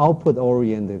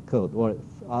output-oriented code or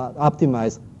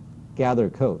optimized gather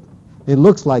code. It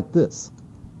looks like this.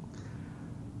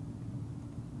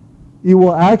 It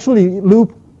will actually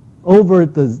loop over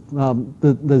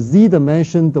the Z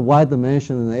dimension, the Y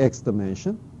dimension, and the X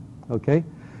dimension, okay?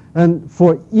 And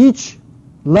for each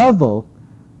level,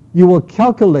 you will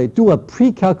do a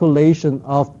pre-calculation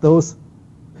of those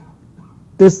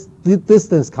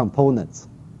distance components,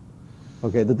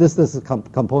 okay, the distance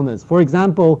components. For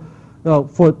example,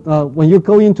 when you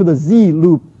go into the Z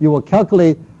loop, you will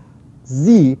calculate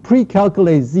Z,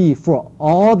 pre-calculate Z for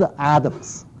all the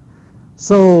atoms.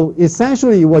 So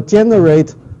essentially, you will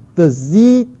generate the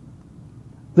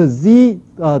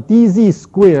dz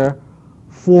square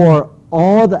for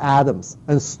all the atoms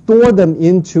and store them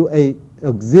into a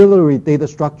auxiliary data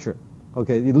structure.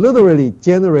 Okay, it literally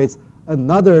generates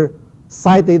another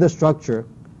side data structure,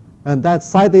 and that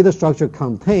side data structure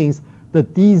contains the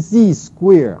dz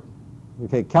square,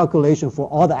 okay, calculation for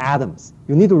all the atoms.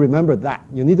 You need to remember that.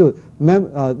 You need to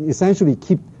essentially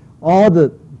keep all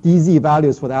the dz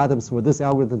values for the atoms for this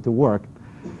algorithm to work.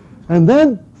 And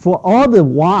then for all the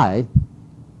y,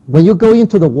 when you go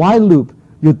into the y loop,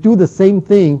 you do the same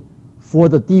thing for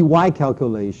the dy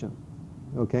calculation,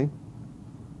 okay?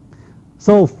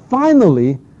 So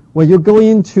finally, when you go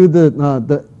into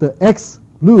the x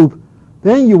loop,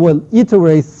 then you will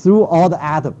iterate through all the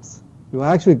atoms. You will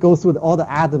actually go through all the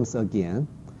atoms again.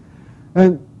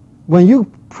 And when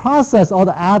you process all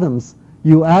the atoms,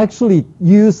 you actually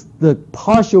use the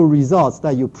partial results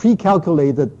that you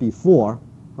pre-calculated before,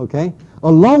 okay,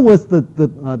 along with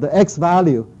the x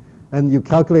value, and you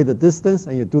calculate the distance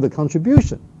and you do the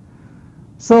contribution.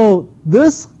 So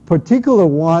this particular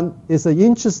one is an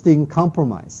interesting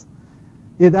compromise.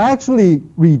 It actually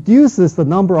reduces the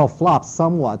number of flops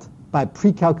somewhat by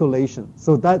pre-calculation,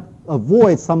 so that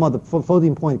avoids some of the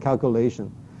floating point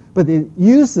calculation. But it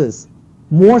uses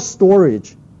more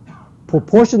storage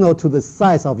proportional to the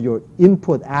size of your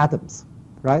input atoms,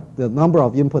 right? The number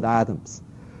of input atoms.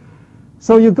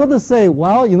 So you're going to say,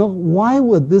 well, you know, why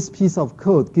would this piece of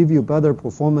code give you better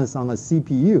performance on a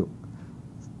CPU?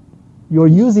 You're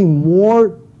using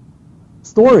more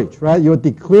storage, right? You're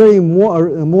declaring more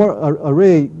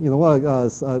array, you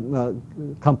know,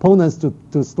 components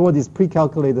to store these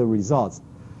pre-calculated results.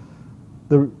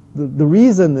 The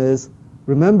reason is,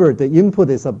 remember, the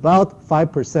input is about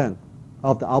 5%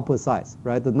 of the output size,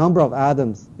 right? The number of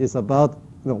atoms is about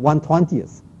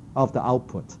 1/20th of the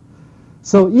output.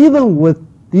 So even with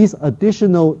these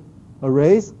additional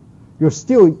arrays, you're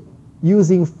still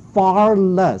using far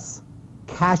less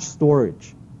cache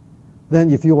storage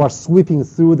than if you are sweeping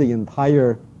through the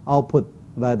entire output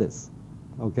lattice,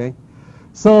 okay?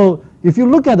 So if you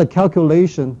look at the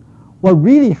calculation, what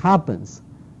really happens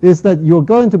is that you're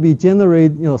going to be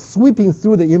sweeping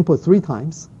through the input 3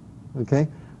 times, okay?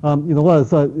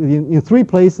 In 3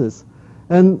 places.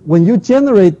 And when you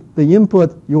generate the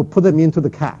input, you'll put them into the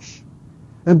cache.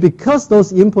 And because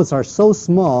those inputs are so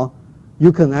small,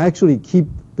 you can actually keep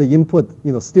the input,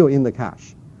 still in the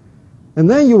cache. And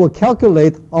then you will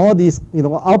calculate all these,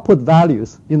 output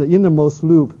values in the innermost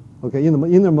loop, okay, in the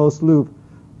innermost loop,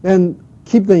 and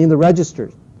keep them in the register.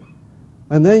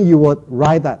 And then you will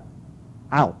write that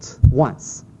out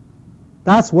once.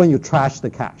 That's when you trash the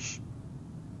cache,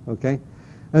 okay?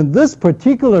 And this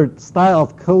particular style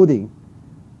of coding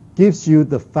gives you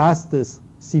the fastest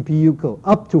CPU code,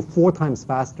 up to 4 times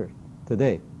faster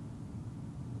today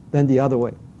than the other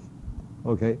way,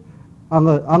 okay, on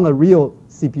a real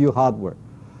CPU hardware.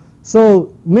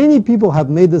 So many people have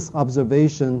made this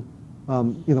observation,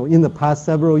 in the past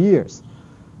several years.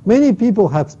 Many people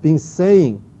have been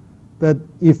saying that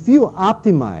if you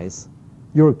optimize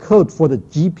your code for the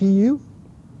GPU,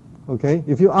 okay,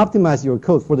 if you optimize your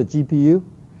code for the GPU,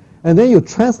 and then you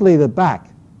translate it back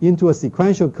into a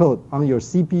sequential code on your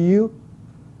CPU,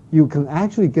 you can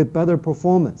actually get better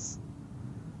performance.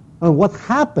 And what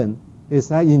happened is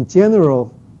that in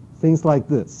general, things like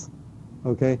this,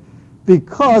 okay,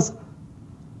 because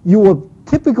you will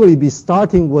typically be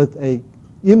starting with a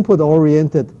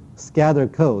input-oriented scatter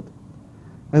code.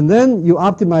 And then you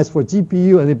optimize for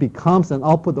GPU, and it becomes an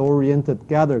output-oriented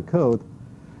gather code.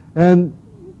 And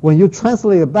when you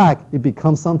translate it back, it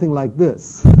becomes something like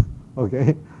this,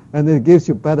 okay? And it gives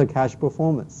you better cache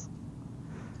performance.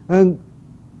 And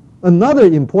another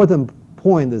important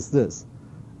point is this.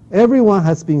 Everyone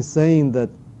has been saying that,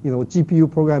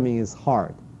 GPU programming is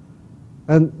hard.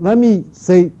 And let me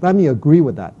agree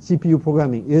with that. GPU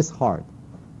programming is hard.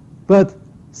 But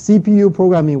CPU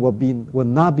programming will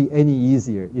not be any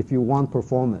easier if you want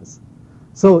performance.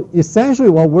 So essentially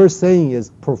what we're saying is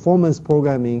performance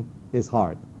programming is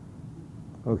hard,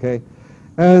 okay?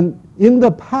 And in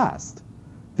the past,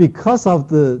 because of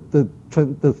the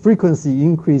frequency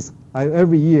increase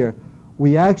every year,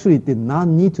 we actually did not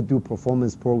need to do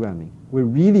performance programming. We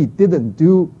really didn't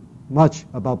do much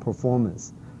about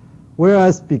performance.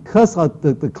 Whereas because of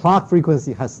the clock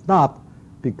frequency has stopped,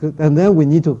 and then we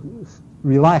need to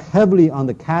rely heavily on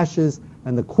the caches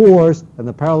and the cores and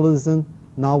the parallelism,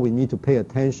 now we need to pay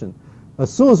attention.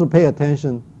 As soon as we pay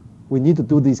attention, we need to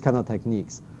do these kind of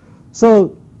techniques.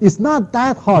 So it's not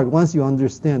that hard once you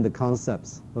understand the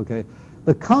concepts, okay?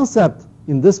 The concept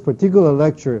in this particular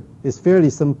lecture is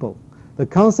fairly simple. The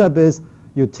concept is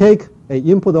you take an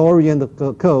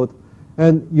input-oriented code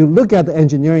and you look at the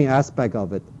engineering aspect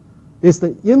of it. Is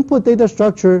the input data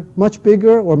structure much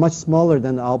bigger or much smaller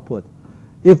than the output?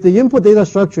 If the input data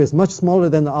structure is much smaller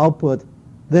than the output,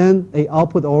 then a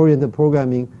output-oriented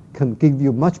programming can give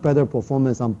you much better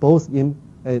performance on both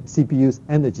CPUs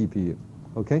and the GPU,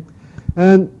 okay?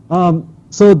 And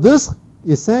so this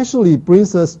essentially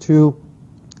brings us to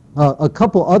a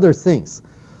couple other things.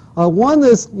 One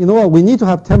is, we need to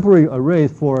have temporary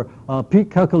arrays for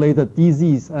pre-calculated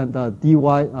DZs and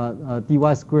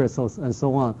dy squared and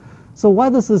so on. So why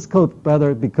does this code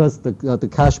better? Because the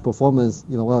cache performance,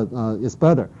 is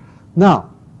better.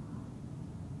 Now,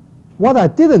 what I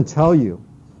didn't tell you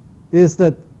is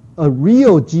that a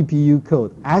real GPU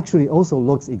code actually also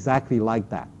looks exactly like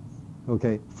that.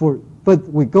 Okay, but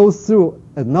we go through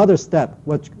another step,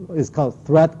 which is called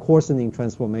thread coarsening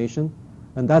transformation,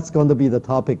 and that's going to be the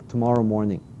topic tomorrow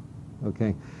morning.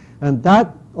 Okay, and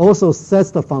that also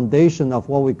sets the foundation of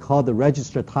what we call the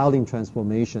register tiling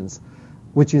transformations,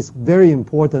 which is very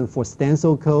important for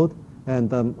stencil code and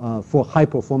for high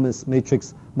performance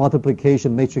matrix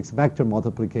multiplication, matrix vector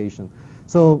multiplication.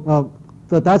 So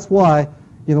that's why,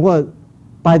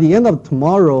 by the end of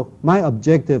tomorrow, my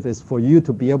objective is for you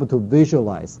to be able to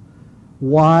visualize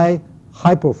why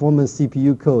high performance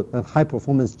CPU code and high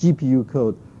performance GPU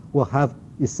code will have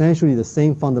essentially the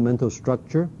same fundamental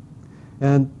structure,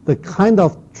 and the kind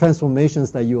of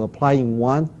transformations that you apply in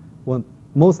one will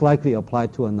most likely apply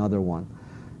to another one.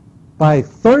 By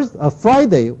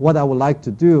Friday, what I would like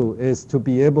to do is to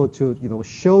be able to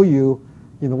show you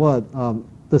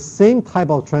the same type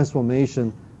of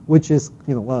transformation, which is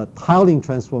a tiling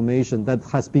transformation that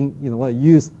has been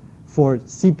used for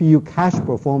CPU cache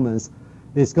performance,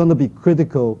 is going to be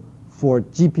critical for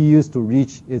GPUs to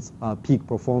reach its peak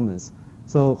performance.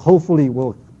 So hopefully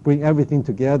we'll bring everything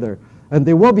together, and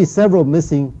there will be several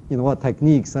missing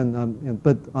techniques.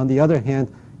 But on the other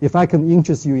hand, if I can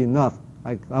interest you enough,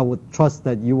 I would trust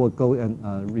that you will go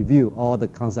and review all the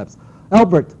concepts.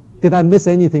 Albert, did I miss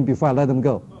anything before I let them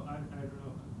go? Well, I don't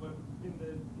know. But in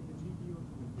the GPU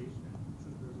implementation,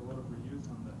 since there's a lot of reuse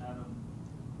on the atom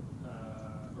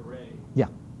array, yeah.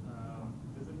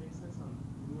 Does it make sense on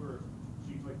newer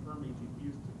like Fermi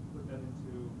GPUs to put that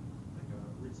into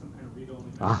like some kind of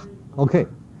read-only memory? Okay.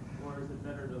 Or is it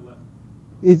better to let?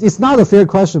 It's not a fair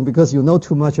question because you know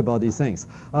too much about these things.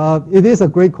 It is a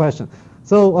great question.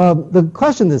 So the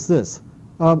question is this.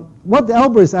 What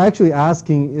Albert is actually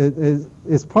asking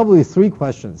is probably 3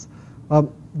 questions,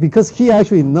 because he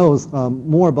actually knows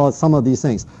more about some of these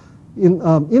things.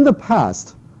 In the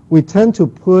past, we tend to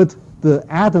put the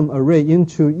atom array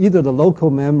into either the local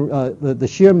memory, the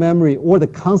shared memory, or the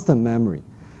constant memory.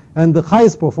 And the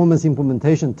highest performance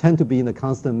implementation tend to be in the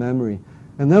constant memory.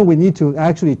 And then we need to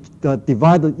actually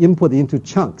divide the input into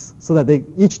chunks so that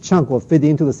each chunk will fit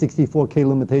into the 64K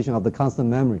limitation of the constant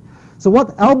memory. So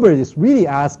what Albert is really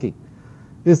asking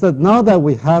is that now that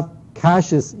we have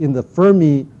caches in the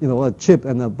Fermi, chip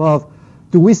and above,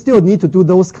 do we still need to do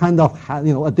those kind of,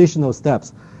 additional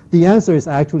steps? The answer is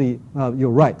actually,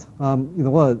 you're right.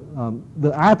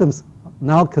 The atoms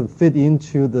now can fit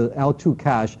into the L2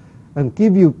 cache and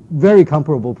give you very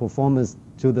comparable performance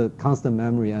to the constant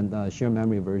memory and shared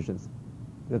memory versions.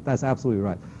 That's absolutely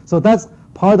right. So that's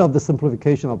part of the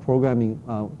simplification of programming.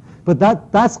 But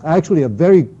that's actually a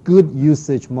very good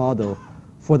usage model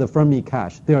for the Fermi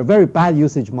cache. There are very bad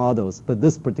usage models, but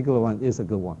this particular one is a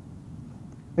good one.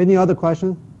 Any other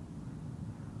questions?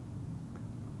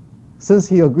 Since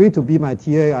he agreed to be my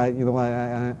TA, I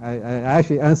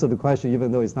actually answered the question,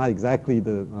 even though it's not exactly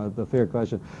the fair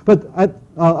question. But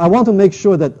I want to make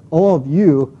sure that all of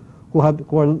you who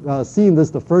are seeing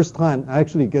this the first time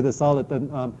actually get a solid.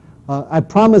 And I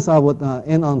promise I would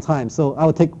end on time. So I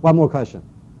will take one more question.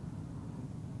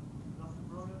 Does the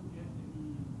program get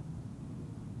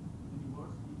any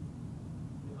worse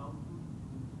if the output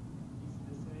is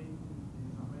the same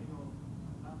in an array of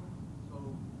atoms? So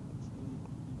you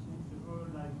change the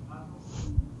program like atoms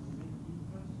to make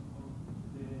inference of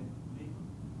the neighbor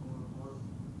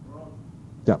or all?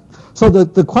 Yeah. So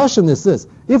the question is this: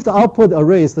 if the output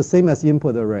array is the same as the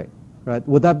input array, right?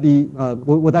 Would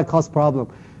that cause problem?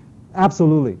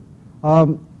 Absolutely.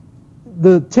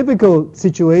 The typical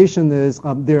situation is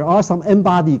there are some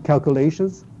n-body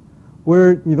calculations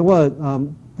where you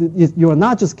are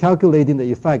not just calculating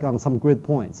the effect on some grid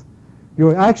points.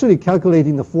 You're actually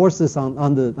calculating the forces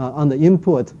on the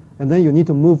input, and then you need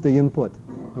to move the input.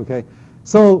 Okay.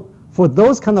 So for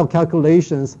those kind of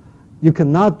calculations, you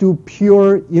cannot do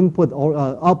pure input or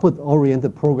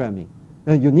output-oriented programming,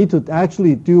 and you need to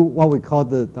actually do what we call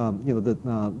the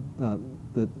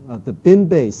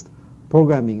bin-based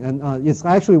programming. And it's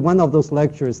actually one of those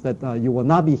lectures that you will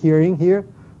not be hearing here,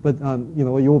 but you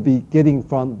will be getting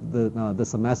from the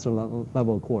semester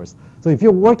level course. So if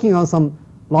you're working on some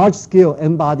large-scale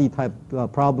n-body type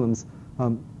problems,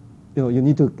 you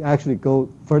need to actually go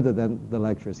further than the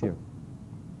lectures here.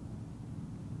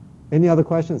 Any other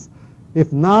questions?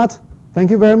 If not,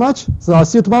 thank you very much. So I'll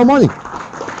see you tomorrow morning.